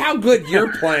 Let's see how good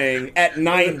you're playing at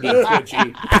 90,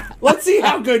 Twitchy. Let's see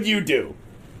how good you do.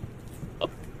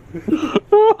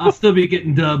 I'll still be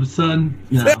getting dubs, son.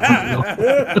 No,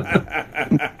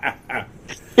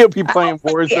 He'll be playing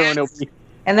Warzone.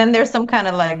 And then there's some kind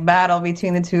of like battle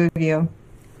between the two of you.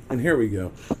 And here we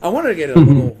go. I wanted to get a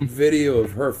little video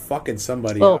of her fucking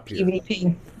somebody Little up here.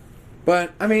 PvP.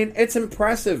 But, I mean, it's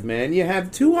impressive, man. You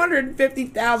have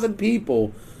 250,000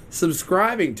 people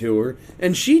subscribing to her,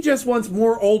 and she just wants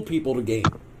more old people to game.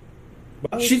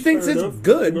 Well, She thinks fair it's enough.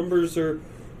 good. Numbers of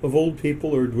old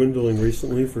people are dwindling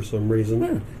recently for some reason.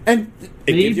 Yeah. And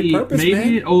it gives you purpose,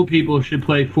 maybe man. old people should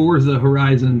play Forza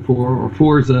Horizon 4 or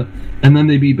Forza, and then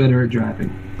they'd be better at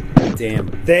driving. Damn.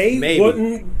 They Maybe.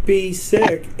 wouldn't be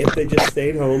sick if they just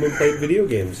stayed home and played video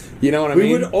games. You know what I We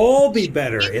mean? would all be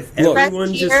better if Look.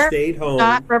 everyone just Here stayed home.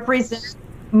 Not represent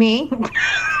me.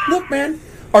 Look, man.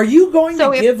 Are you going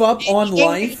So to if give up on you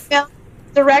life?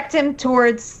 direct him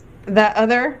towards that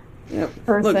other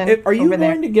person. Look, are you over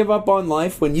there. going to give up on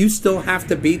life when you still have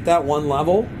to beat that one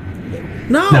level?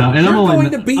 No, No, and you're I'm only-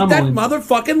 going to beat I'm that only-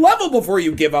 motherfucking level before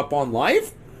you give up on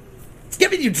life. It's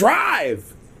giving you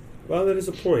drive. Well, that is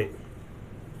a point.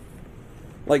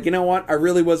 Like, you know what? I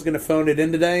really was going to phone it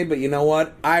in today, but you know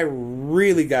what? I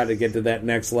really got to get to that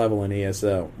next level in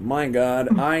ESO. My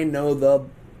God, I know the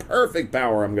perfect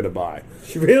power I'm going to buy.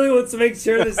 She really wants to make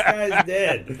sure this guy's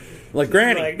dead. Like,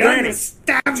 Granny, Like, Granny, I'm gonna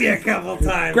stab you a couple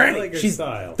times. Granny, I like her she's,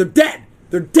 style. they're dead.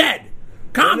 They're dead.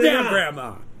 Calm No, they're down, not.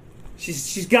 Grandma.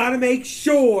 She's got to make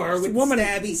sure with woman-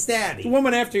 stabby. It's a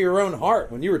woman after your own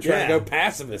heart when you were trying to Yeah. go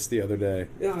pacifist the other day.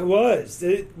 Yeah, I was.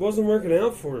 It wasn't working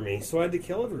out for me, so I had to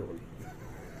kill everyone.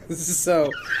 So,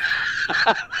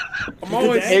 I'm Good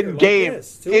always... day. In game. Like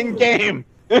this, too. In game.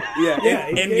 Yeah,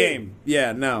 in game.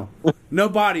 Yeah, no. No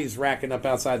bodies racking up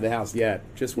outside the house yet.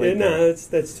 Just Yeah, wait. no,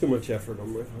 that's too much effort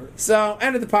on my part. So,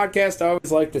 end of the podcast, I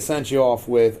always like to send you off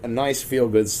with a nice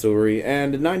feel-good story.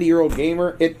 And a 90-year-old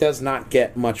gamer, it does not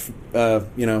get much,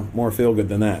 more feel-good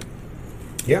than that.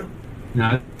 Yeah.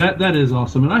 Yeah, that is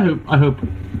awesome, and I hope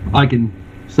I can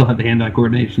still have the hand-eye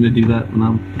coordination to do that when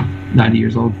I'm 90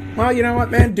 years old. Well, you know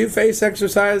what, man? Do face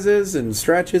exercises and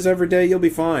stretches every day. You'll be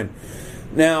fine.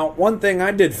 Now, one thing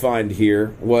I did find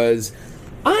here was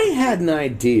I had an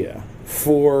idea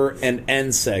for an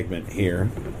end segment here,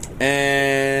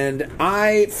 and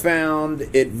I found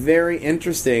it very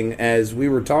interesting as we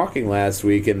were talking last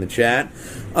week in the chat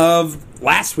of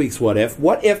last week's What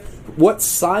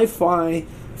sci-fi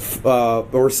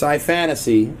or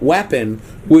sci-fantasy weapon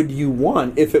would you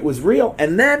want if it was real?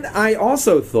 And then I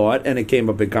also thought, and it came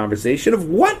up in conversation, of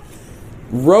what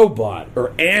robot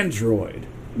or android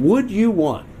would you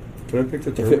want Can I pick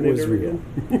the if it Terminator was real?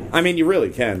 again? I mean, you really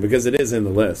can, because it is in the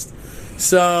list.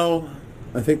 So,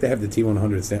 I think they have the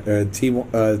T100s,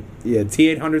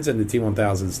 T800s and the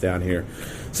T1000s down here.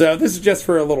 So, this is just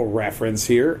for a little reference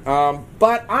here.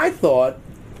 But I thought,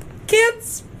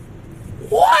 kids,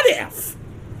 what if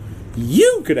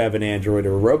you could have an android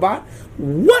or a robot?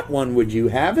 What one would you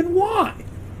have and why?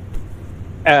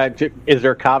 Is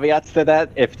there caveats to that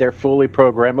if they're fully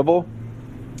programmable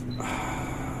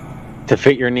to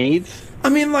fit your needs? I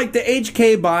mean, like the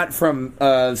HK bot from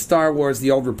Star Wars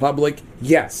The Old Republic,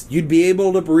 yes, you'd be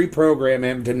able to reprogram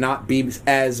him to not be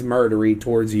as murdery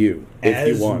towards you if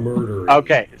you want. Murderer.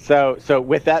 Okay, so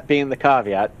with that being the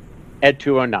caveat, Ed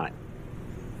 209.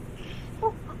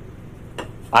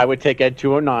 I would take Ed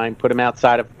 209, put him out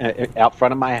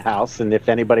front of my house, and if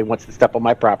anybody wants to step on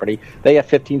my property, they have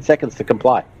 15 seconds to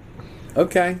comply.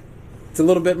 Okay. It's a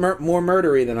little bit more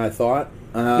murdery than I thought.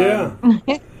 Yeah.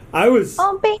 I was...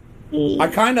 Oh, baby. I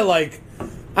kind of like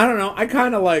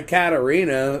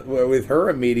Katarina with her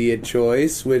immediate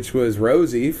choice, which was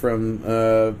Rosie from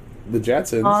the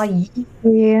Jetsons. Oh,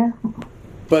 yeah.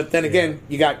 But then again,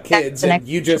 you got kids and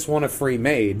you just want a free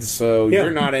maid, so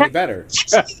you're not any better.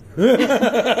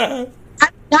 Not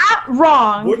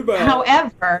wrong. What about-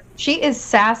 However, she is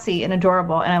sassy and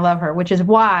adorable, and I love her, which is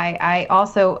why I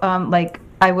also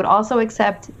I would also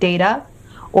accept Data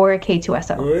or a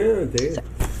K2SO. Oh, yeah, Data.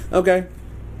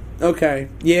 Okay.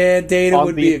 Yeah, Data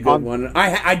would be a good one.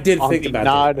 I did think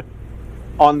about that.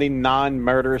 On the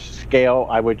non-murder scale,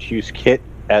 I would choose Kit,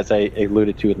 as I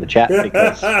alluded to in the chat,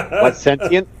 because what's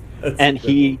sentient, and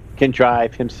he can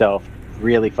drive himself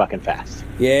really fucking fast.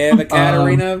 Yeah, but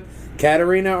Katarina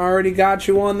already got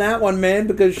you on that one, man,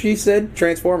 because she said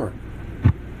Transformer.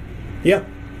 Yeah.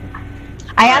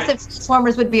 I asked if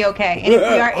Transformers would be okay, and if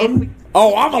we are, I'm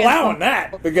allowing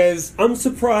that because I'm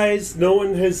surprised no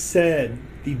one has said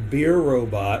the beer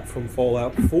robot from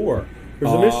Fallout 4.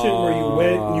 There's a mission where you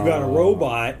went and you got a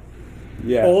robot.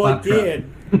 yeah, All it did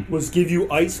was give you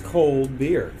ice cold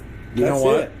beer. You know That's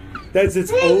what? it. That's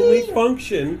its only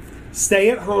function. Stay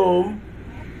at home,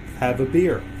 have a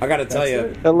beer. I got to tell That's you,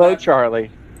 it. Hello, Charlie.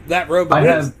 that robot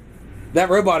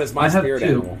is my I have spirit two.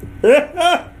 animal.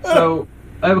 So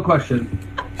I have a question.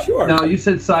 Sure. Now you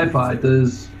said sci-fi.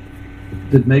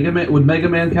 Would Mega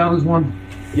Man count as one?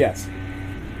 Yes.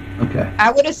 Okay.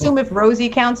 I would assume if Rosie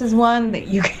counts as one, that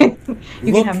you can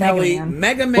Look, have Kelly, Mega Man.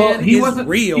 Mega Man Well, he is wasn't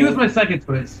real. He was my second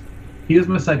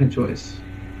choice.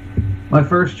 My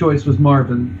first choice was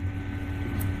Marvin,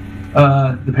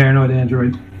 the paranoid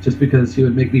android, just because he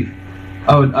would make me.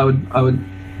 I would.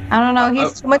 I don't know.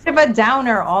 He's too much of a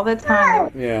downer all the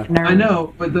time. Yeah. I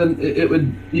know, but then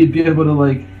you'd be able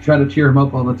to try to cheer him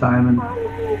up all the time,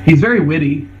 and he's very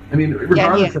witty. I mean, Yeah,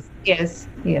 regardless, he is.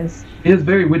 He is. he has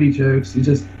very witty jokes. He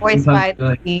just Voiced by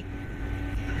sometimes, the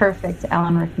perfect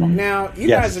Alan Rickman. Now, you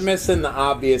Yes. guys are missing the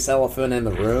obvious elephant in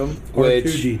the room, which,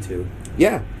 R2D2.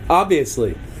 yeah,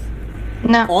 obviously.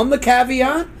 No. On the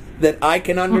caveat that I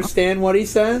can understand what he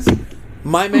says,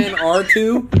 my man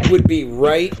R2 would be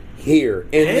right here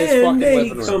in this fucking And he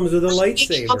living room. comes with a I don't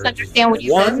lightsaber. understand what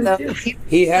you One, said, though.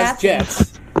 He has Sassy.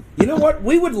 jets. You know what?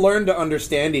 We would learn to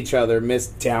understand each other, Miss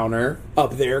Downer,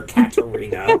 up there,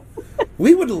 Katarina.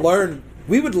 We would learn,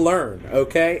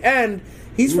 okay? And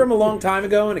he's from a long time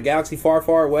ago in a galaxy far,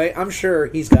 far away. I'm sure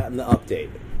he's gotten the update.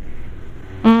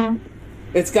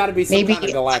 It's got to be some Maybe kind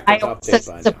of galactic I also update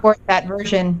by now. support that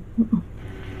version.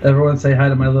 Everyone say hi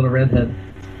to my little redhead.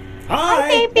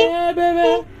 Hi.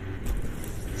 Baby.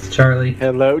 It's Charlie.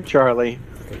 Hello, Charlie.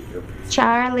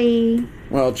 Charlie.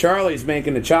 Well, Charlie's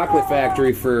making a chocolate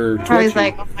factory for Charlie's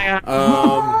Twitchy. like, oh my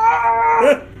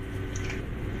god.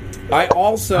 I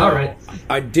also, All right.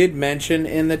 I did mention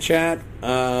in the chat,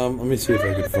 let me see if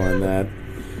I can find that.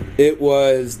 It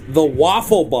was the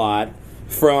Waffle Bot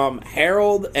from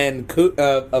Harold and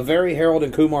A Very Harold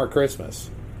and Kumar Christmas.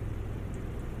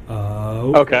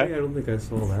 Okay. I don't think I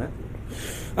saw that.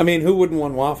 I mean, who wouldn't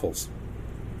want waffles?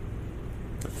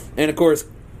 And of course,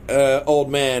 old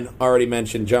man already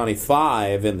mentioned Johnny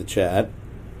 5 in the chat.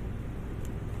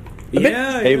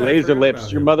 Hey, Laser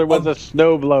Lips, your mother was a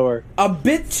snowblower. A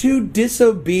bit too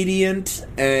disobedient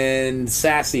and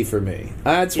sassy for me.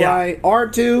 That's why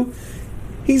R2,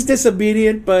 he's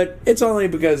disobedient, but it's only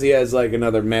because he has like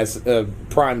another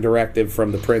prime directive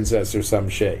from the princess or some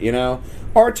shit, you know?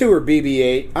 R2 or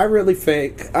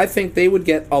BB-8, I think they would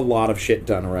get a lot of shit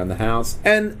done around the house,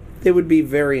 and they would be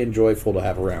very enjoyable to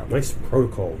have around. Nice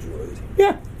protocol droid.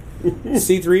 Yeah.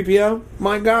 C-3PO,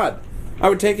 my God. I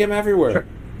would take him everywhere.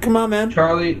 Come on, man.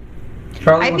 Charlie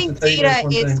I wants think to tell you guys Data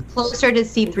one is thing. closer to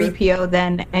C-3PO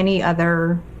than any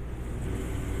other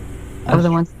of the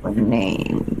ones with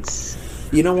names.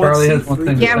 You know what? Charlie has one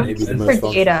thing to Yeah, I'm say. Maybe the for most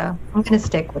functional. Data. I'm going to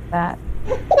stick with that.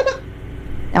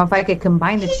 Now, if I could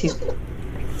combine the two.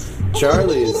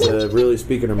 Charlie is really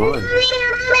speaking her mind.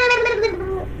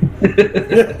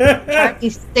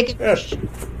 Charlie's sticking.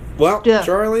 Well, Yeah.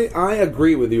 Charlie, I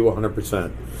agree with you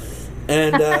 100%.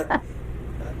 And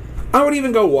I would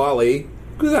even go Wally,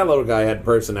 because that little guy had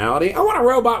personality. I want a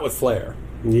robot with flair.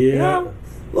 Yeah. You know,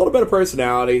 a little bit of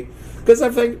personality. Because I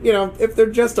think, you know, if they're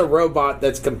just a robot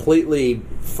that's completely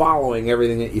following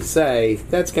everything that you say,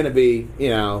 that's going to be, you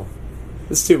know,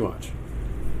 it's too much.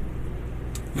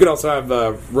 You could also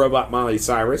have Robot Miley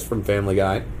Cyrus from Family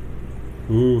Guy.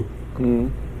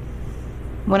 One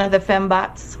of the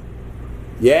fembots.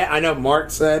 Yeah, I know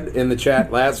Mark said in the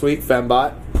chat last week,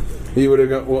 Fembot. He would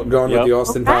have gone with the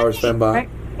Austin Powers Fembot.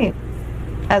 Right.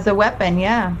 As a weapon,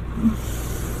 yeah.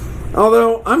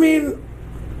 Although, I mean,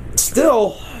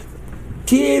 still,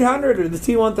 T-800 or the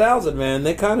T-1000, man,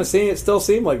 they kind of still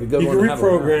seem like a good You one can to have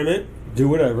around. reprogram it, do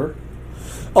whatever.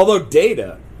 Although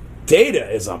Data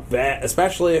is a bad,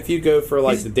 especially if you go for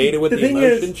like the Data with the thing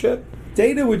emotion is- chip.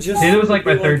 Data would just Data was like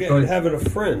my be third choice. having a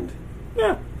friend.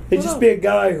 Yeah, He'd just be a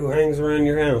guy who hangs around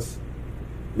your house.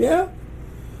 yeah.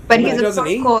 But Well, he's he a doesn't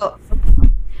eat. cool.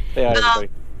 Yeah, everybody.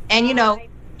 And you know,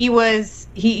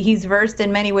 he's versed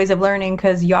in many ways of learning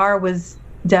because Yar was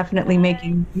definitely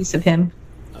making use of him.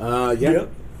 Yeah. Yep.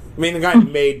 I mean, the guy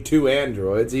made 2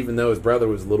 androids, even though his brother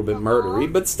was a little bit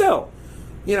murdery, but still,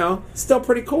 you know, still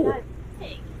pretty cool.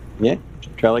 Yeah,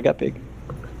 Charlie got big.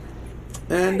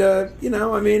 And, you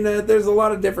know, I mean, there's a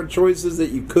lot of different choices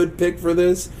that you could pick for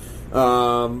this.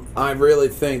 I really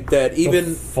think that even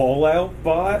The Fallout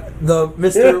bot? the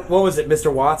Mr. What was it,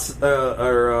 Mr. Watts?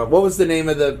 Or what was the name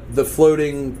of the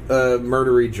floating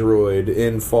murdery droid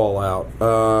in Fallout?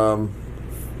 The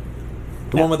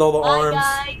one with all the arms?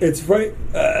 It's right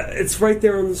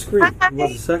there on the screen. It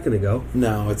was a second ago.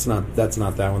 No, it's not. That's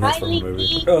not that one. That's from a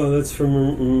movie. Oh, that's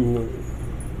from...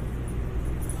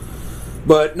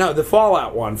 But no, the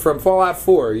Fallout one from Fallout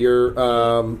 4. Your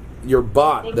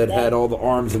bot that had all the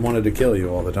arms and wanted to kill you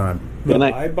all the time. the Good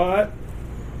night. iBot?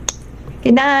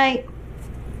 Good night.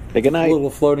 Hey, good night. Little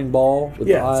floating ball. With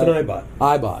Yeah, the it's an iBot.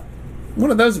 iBot.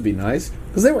 One of those would be nice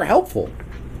because they were helpful.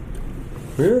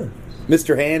 Yeah.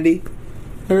 Mr. Handy.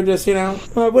 They were just, you know,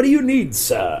 what do you need,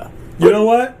 sir? You know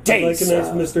what? I'd Taste, like a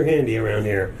nice Mr. Handy around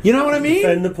here. You know what I mean?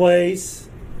 Defend the place,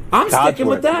 I'm sticking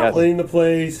with Codsworth, that yes. one. clean the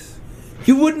place.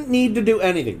 You wouldn't need to do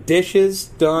anything. Dishes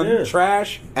done, Yeah.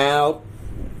 trash out,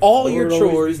 all your Would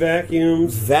always chores be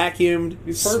vacuumed. vacuumed,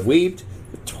 perfect. swept,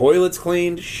 toilets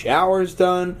cleaned, showers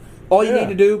done. All you Yeah. need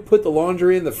to do, put the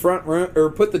laundry in the front room, or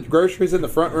put the groceries in the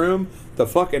front room. The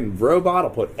fucking robot will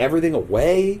put everything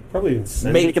away. Probably even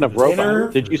send Make it Speaking of to dinner.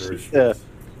 robot,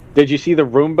 did you see the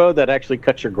Roomba that actually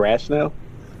cuts your grass now?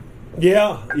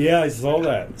 Yeah, I saw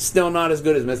that. Still not as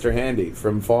good as Mr. Handy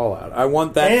from Fallout. I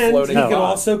want that And floating he can bot.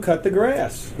 also cut the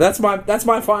grass. That's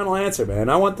my final answer, man.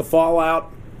 I want the Fallout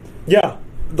Yeah.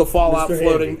 Mr.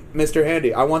 floating Handy. Mr.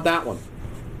 Handy. I want that one.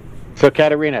 So,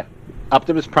 Katarina,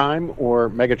 Optimus Prime or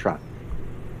Megatron?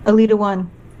 Alita 1.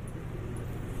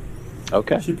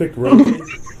 Okay. She picked Rosie.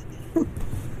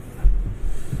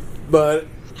 But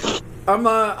I'm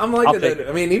I'll liking take that.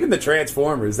 I mean, even the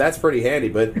Transformers, that's pretty handy.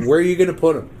 But where are you going to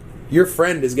put them? Your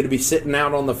friend is going to be sitting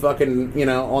out on the fucking,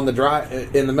 on the drive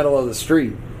in the middle of the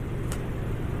street.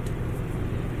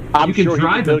 I'm You can sure he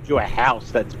drive can build him. you a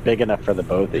house that's big enough for the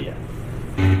both of you.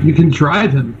 You can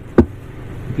drive him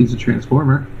if he's a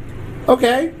transformer.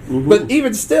 Okay, but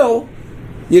even still,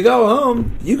 you go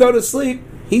home, you go to sleep.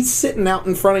 He's sitting out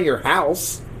in front of your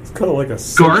house. It's kind of like a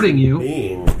Guarding sentient you.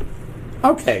 being.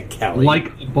 Okay, Kelly.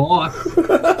 Like a boss.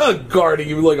 Guarding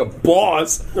you like a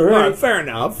boss. All right. All right, fair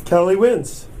enough. Kelly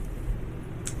wins.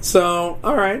 So,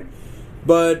 all right.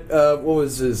 But what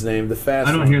was his name? The fast.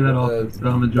 I don't hear that often, so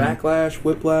I'm enjoying it. Backlash,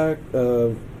 Whiplash. I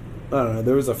don't know.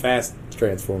 There was a fast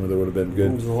transformer that would have been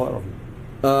There's good. a lot of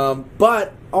them.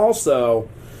 But also,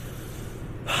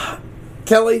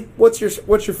 Kelly, what's your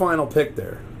final pick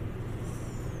there?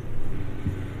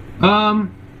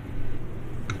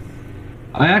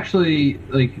 I actually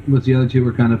was the other two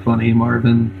were kind of funny,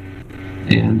 Marvin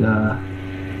and the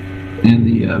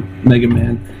Mega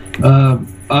Man.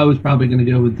 I was probably going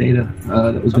to go with Data.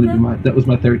 That was going to be that was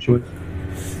my third choice.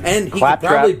 And he could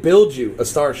Claptrap. probably build you a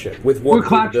starship with Or one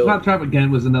capability. Claptrap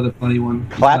again was another funny one.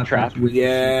 Claptrap.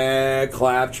 Yeah,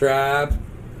 Claptrap.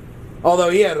 Although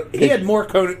he had more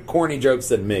corny jokes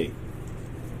than me.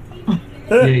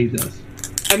 Yeah, he does.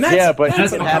 And that's, Yeah, but he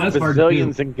that's can an have that's hard to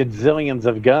bazillions do. and gazillions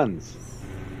of guns.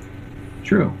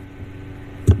 True.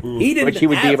 He didn't Which he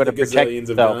would be have able to the protect gazillions of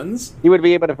himself. guns. You would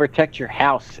be able to protect your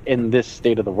house in this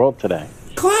state of the world today.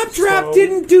 Claptrap So,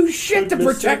 didn't do shit to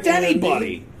Mr. protect Andy-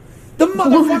 anybody. The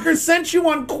motherfucker sent you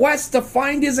on quests to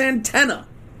find his antenna.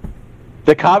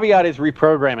 The caveat is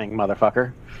reprogramming,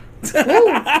 motherfucker.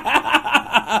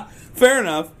 Fair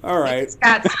enough. All right. It's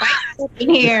got spikes in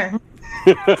here.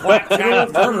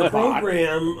 Claptrap murder bot.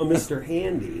 Program a Mr.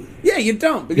 Handy Yeah, you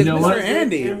don't because You know Mr. what?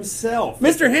 Handy. himself.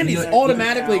 Mr. Handy's Protect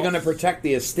automatically your going to house. protect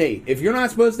the estate. If you're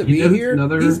not supposed to You be know here,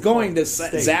 another- he's going to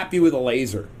Estate. zap you with a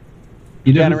laser.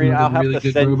 You know who's Henry, I'll another have really to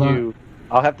good send robot? you.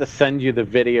 I'll have to send you the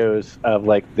videos of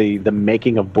like the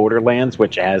making of Borderlands,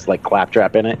 which has like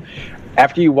Claptrap in it.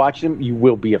 After you watch them, you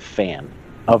will be a fan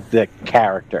of the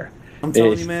character. I'm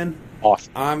telling It's you, man.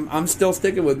 Awesome. I'm still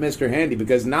sticking with Mr. Handy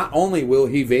because not only will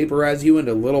he vaporize you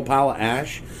into a little pile of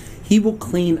ash, he will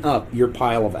clean up your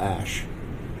pile of ash.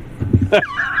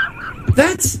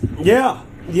 That's Yeah.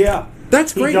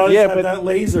 that's He great. does Yeah, have but that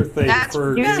laser thing That's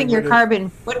for reducing getting your rid of, carbon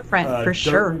footprint for dirt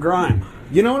sure. and grime.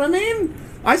 You know what I mean?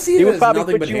 I see He it would as probably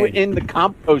nothing put but you handy. in the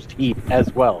compost heap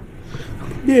as well.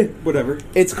 Yeah, whatever.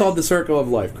 It's called the circle of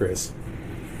life, Chris.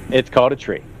 It's called a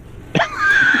tree.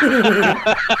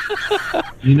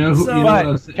 You know who? So- you know what I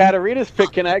But was- Katarina's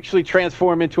pick can actually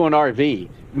transform into an RV.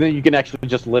 And then you can actually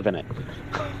just live in it.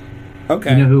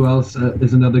 Okay. You know who else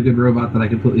is another good robot that I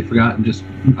completely forgot and just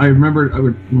I remember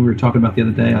when we were talking about the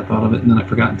other day I thought of it and then I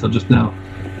forgot until just now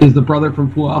is the brother from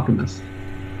Full Alchemist.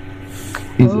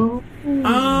 He's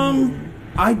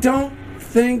I don't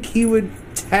think he would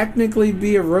technically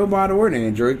be a robot or an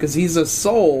android because he's a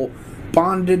soul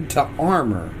bonded to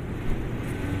armor.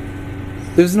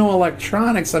 There's no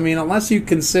electronics. I mean, unless you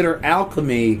consider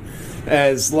alchemy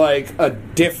as like a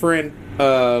different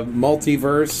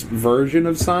multiverse version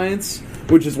of science,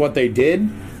 which is what they did.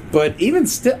 But even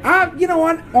still, you know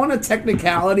what? On a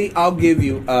technicality, I'll give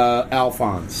you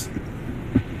Alphonse.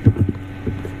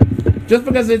 Just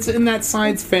because it's in that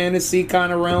science fantasy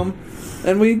kind of realm,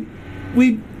 and we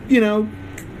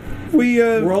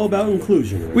We're all about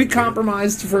inclusion. Right? we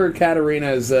compromised for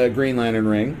Katarina's Green Lantern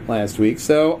ring last week,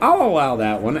 so I'll allow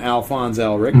that one. Alphonse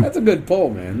Elric. That's a good pull,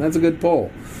 man. That's a good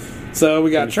pull. So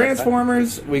we got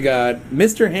Transformers, we got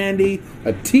Mr. Handy,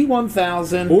 a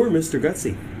T-1000, Or Mr.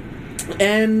 Gutsy.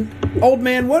 and old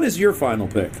man, what is your final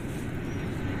pick?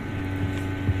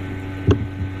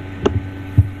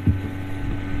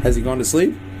 Has he gone to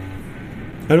sleep?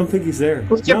 I don't think he's there.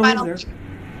 What's your No, final he's pick?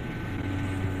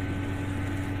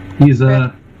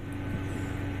 there.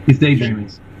 he's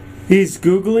daydreaming. He's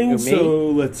Googling, Who, me? so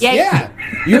let's... Yeah. Yeah,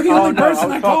 you're the Oh, only no,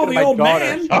 person I I was call talking the to my old daughter.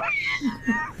 man.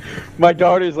 My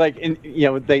daughter's like,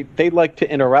 they like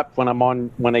to interrupt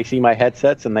when they see my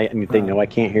headsets and they know I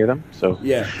can't hear them. So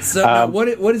Yeah. So now what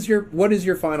is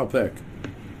your final pick?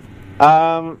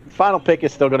 final pick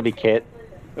is still going to be Kit.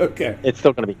 Okay. It's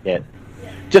still going to be Kit,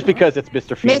 just because it's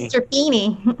Mr. Feeney. Mr.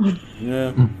 Feeney.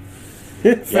 Yeah.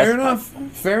 Fair enough.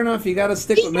 Fair enough. You got to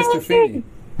stick with Mr. Feeney.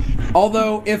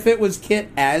 Although, if it was Kit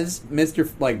as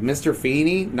Mr.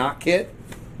 Feeney, not Kit,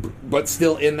 but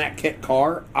still in that Kit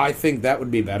car, I think that would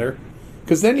be better.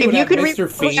 Because then you If would you have could Mr.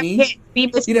 Feeney. be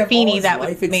You'd Mr. have all Feeney, his that would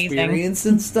life be amazing. experience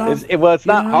and stuff. It's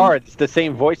not you know? hard. It's the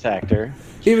same voice actor,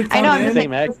 He would I come know, in, and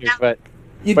same then- actors, but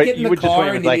you'd but get in you the would just car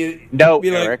wait and like, you'd no,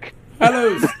 be like, Eric.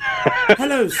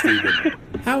 Hello, Stephen.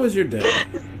 How was your day?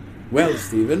 Well,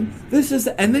 Stephen, this is...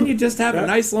 And then you just have a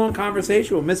nice long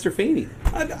conversation with Mr. Feeney.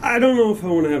 I don't know if I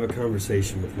want to have a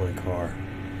conversation with my car.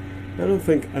 I don't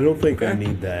think I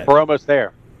need that. We're almost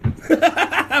there.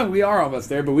 We are almost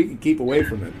there, but we can keep away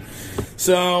from it.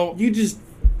 So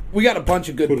we got a bunch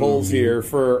of good polls here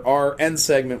for our end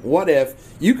segment. What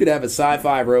if you could have a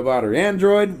sci-fi robot or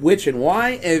android? Which and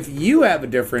why? If you have a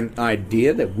different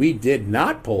idea that we did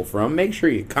not pull from, make sure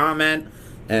you comment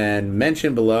and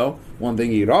mention below. One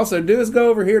thing you could also do is go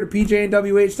over here to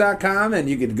pjnwh.com and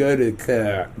you could go to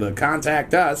the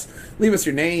contact us. Leave us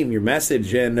your name, your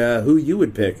message, and who you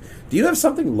would pick. Do you have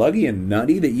something luggy and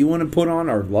nutty that you want to put on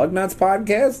our Lug Nuts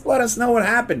podcast? Let us know what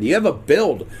happened. Do you have a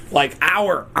build like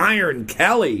our Iron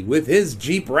Kelly with his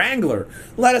Jeep Wrangler?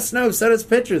 Let us know. Send us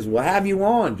pictures. We'll have you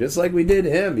on, just like we did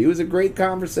him. He was a great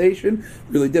conversation.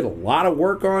 Really did a lot of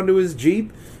work onto his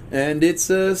Jeep, and it's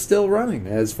still running,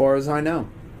 as far as I know.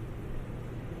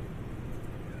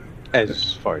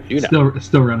 As far as you know.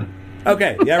 Still running.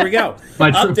 Okay, there we go.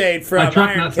 Update from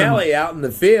Iron Kelly out in the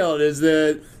field is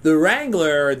the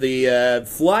Wrangler, the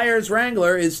Flyers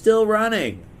Wrangler is still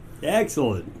running.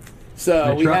 Excellent.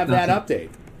 So we have that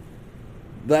update.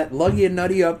 That luggy and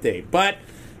nutty update. But,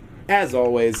 as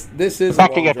always, this is a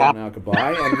long drawn out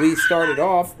goodbye, and we started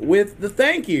off with the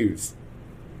thank yous.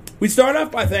 We start off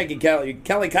by thanking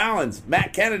Kelly Collins,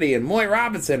 Matt Kennedy, and Moy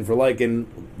Robinson for liking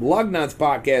Lug Nuts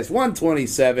Podcast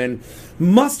 127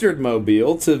 Mustard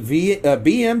Mobile to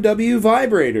BMW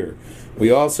Vibrator.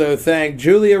 We also thank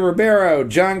Julia Ribeiro,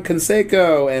 John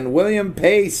Canseco, and William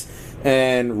Pace,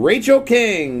 and Rachel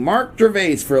King, Mark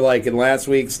Gervais for liking last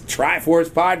week's Triforce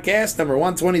Podcast number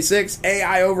 126,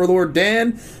 AI Overlord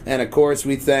Dan, and of course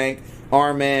we thank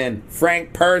our man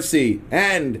Frank Percy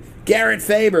and Garrett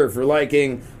Faber for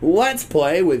liking Let's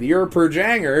Play with Your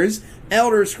Perjangers,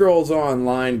 Elder Scrolls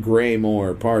Online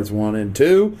Greymore Parts 1 and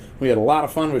 2. We had a lot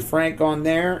of fun with Frank on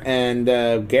there, and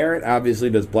Garrett obviously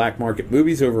does Black Market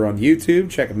Movies over on YouTube.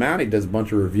 Check him out. He does a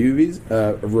bunch of reviews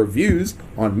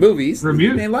on movies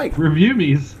you may like. Review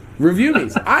me's.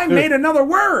 I made another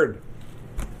word.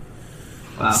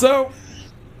 Wow. So,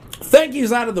 thank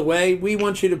yous out of the way. We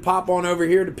want you to pop on over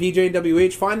here to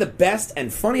PJWH. Find the best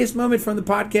and funniest moment from the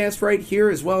podcast right here,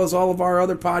 as well as all of our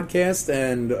other podcasts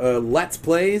and Let's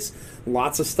Plays.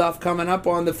 Lots of stuff coming up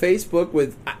on the Facebook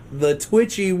with the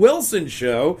Twitchy Wilson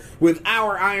Show with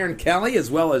our Iron Kelly,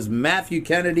 as well as Matthew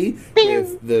Kennedy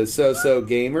with the So-So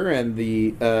Gamer and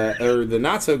the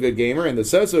Not So Good Gamer and the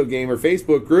So-So Gamer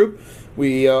Facebook group.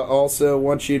 We also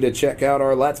want you to check out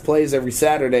our Let's Plays every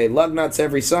Saturday, Lug Nuts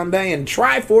every Sunday, and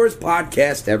Triforce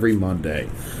Podcast every Monday.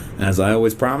 As I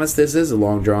always promise, this is a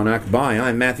long drawn out goodbye.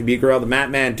 I'm Matthew Bucarell, the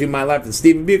Mat Man. To my left is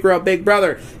Stephen Bucarell, Big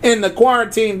Brother. In the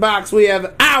quarantine box, we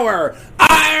have our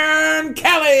Iron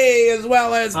Kelly, as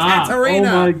well as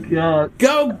Katarina. Oh my God!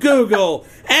 Go Google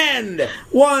and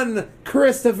one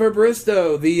Christopher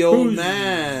Bristow, the old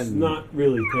man. Not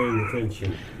really paying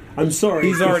attention. I'm sorry.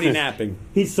 He's already napping.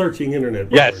 He's searching internet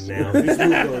Yes. now. He's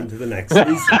moved on to the next.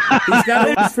 He's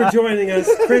got. Thanks for joining us.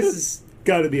 Chris has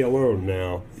got to be alone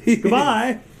now.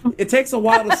 Goodbye. It takes a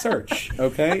while to search,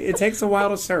 okay? It takes a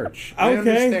while to search. I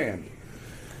understand.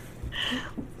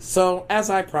 So,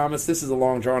 as I promised, this is a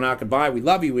long drawn out goodbye. We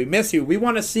love you. We miss you. We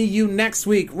want to see you next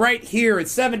week right here at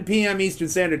 7 p.m. Eastern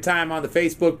Standard Time on the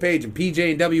Facebook page of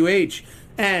PJ and WH.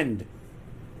 And,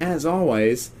 as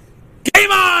always,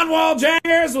 game on,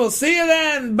 Walljangers! We'll see you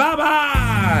then.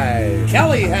 Bye-bye!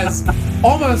 Kelly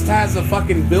almost has a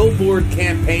fucking billboard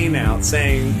campaign out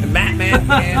saying, Matt Man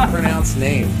can't pronounce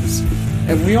names.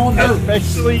 And we all know.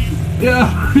 Especially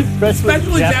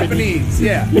Japanese.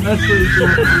 Yeah. The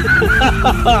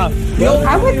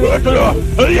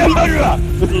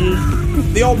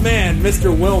old man,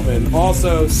 Mr. Willman,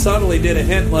 also subtly did a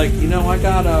hint like, I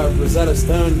got a Rosetta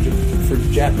Stone for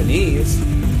Japanese.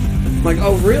 I'm like,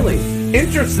 oh, really?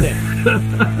 Interesting.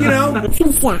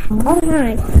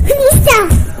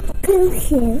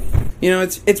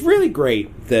 It's really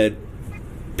great that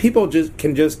people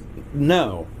can just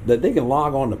know that they can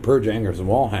log on to Purge Hangers and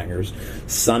Wall Hangers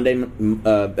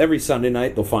every Sunday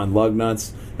night. They'll find Lug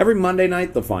Nuts. Every Monday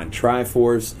night they'll find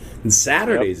Triforce. And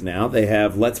Saturdays now they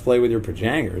have Let's Play with Your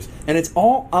Pajangers, and it's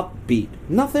all upbeat,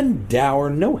 nothing dour,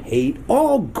 no hate,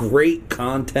 all great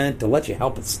content to let you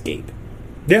help escape.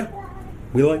 Yeah,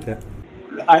 we like that.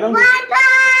 I don't.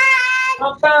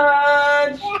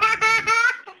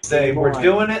 Say we're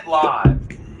doing it live.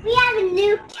 We have a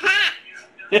new cat.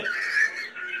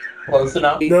 Close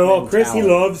enough. No, Chris, he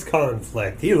loves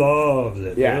conflict. He loves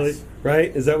it. Yes. Really?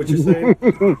 Right? Is that what you're saying?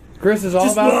 Chris is all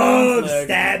Just about loves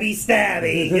conflict.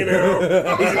 stabby, He's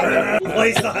got a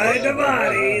place to hide the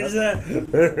bodies.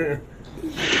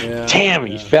 Yeah. Damn,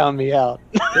 he found me out.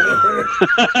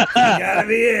 Gotta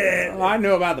be it. Well, I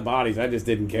knew about the bodies. I just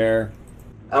didn't care.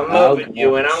 I'm moving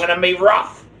you, and I'm going to be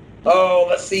rough. Oh,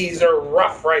 the seas are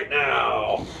rough right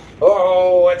now.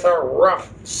 Oh, it's a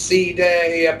rough sea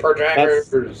day at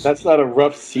Projectors. That's not a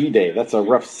rough sea day. That's a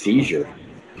rough seizure.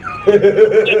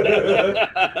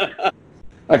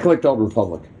 I clicked Old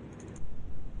Republic.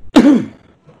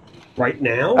 Right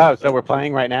now? Oh, so we're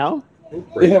playing right now?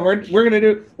 Yeah, we're gonna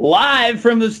do live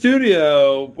from the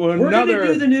studio. We're going to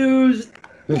do the news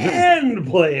and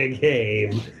play a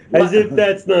game. As if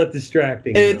that's not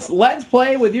distracting. It's Let's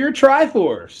Play with your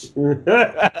Triforce.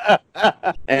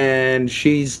 And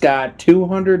she's got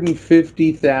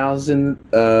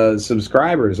 250,000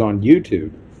 subscribers on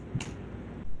YouTube.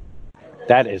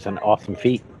 That is an awesome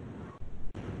feat.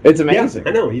 It's amazing.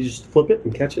 Yeah, I know. You just flip it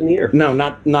and catch it in the air. No,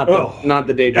 not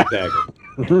the Daedric Dagger.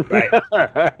 Right.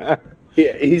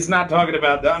 Yeah, he's not talking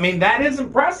about that. I mean, that is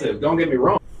impressive. Don't get me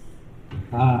wrong.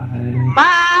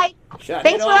 Bye.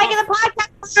 Thanks for liking the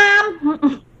podcast,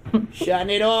 Mom. Shutting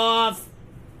it off.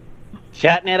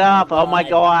 Shutting it off. Oh my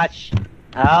gosh.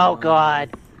 Oh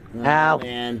God. No.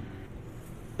 Man.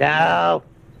 No.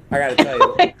 I gotta tell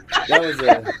you, that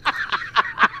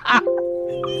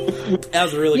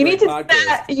was a really You great need to podcast. do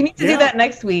that. You need to do that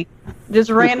next week. Just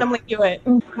randomly do it.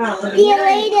 See you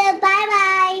later.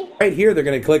 Bye-bye. Right here, they're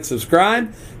going to click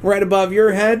subscribe. Right above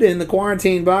your head in the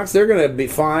quarantine box, they're going to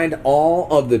find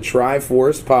all of the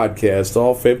Triforce podcasts,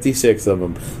 all 56 of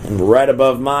them. And right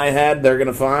above my head, they're going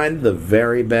to find the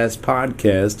very best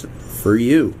podcast for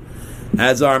you.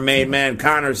 As our main man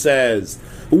Connor says,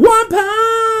 one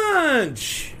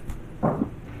punch!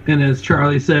 And as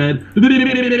Charlie said, Bye.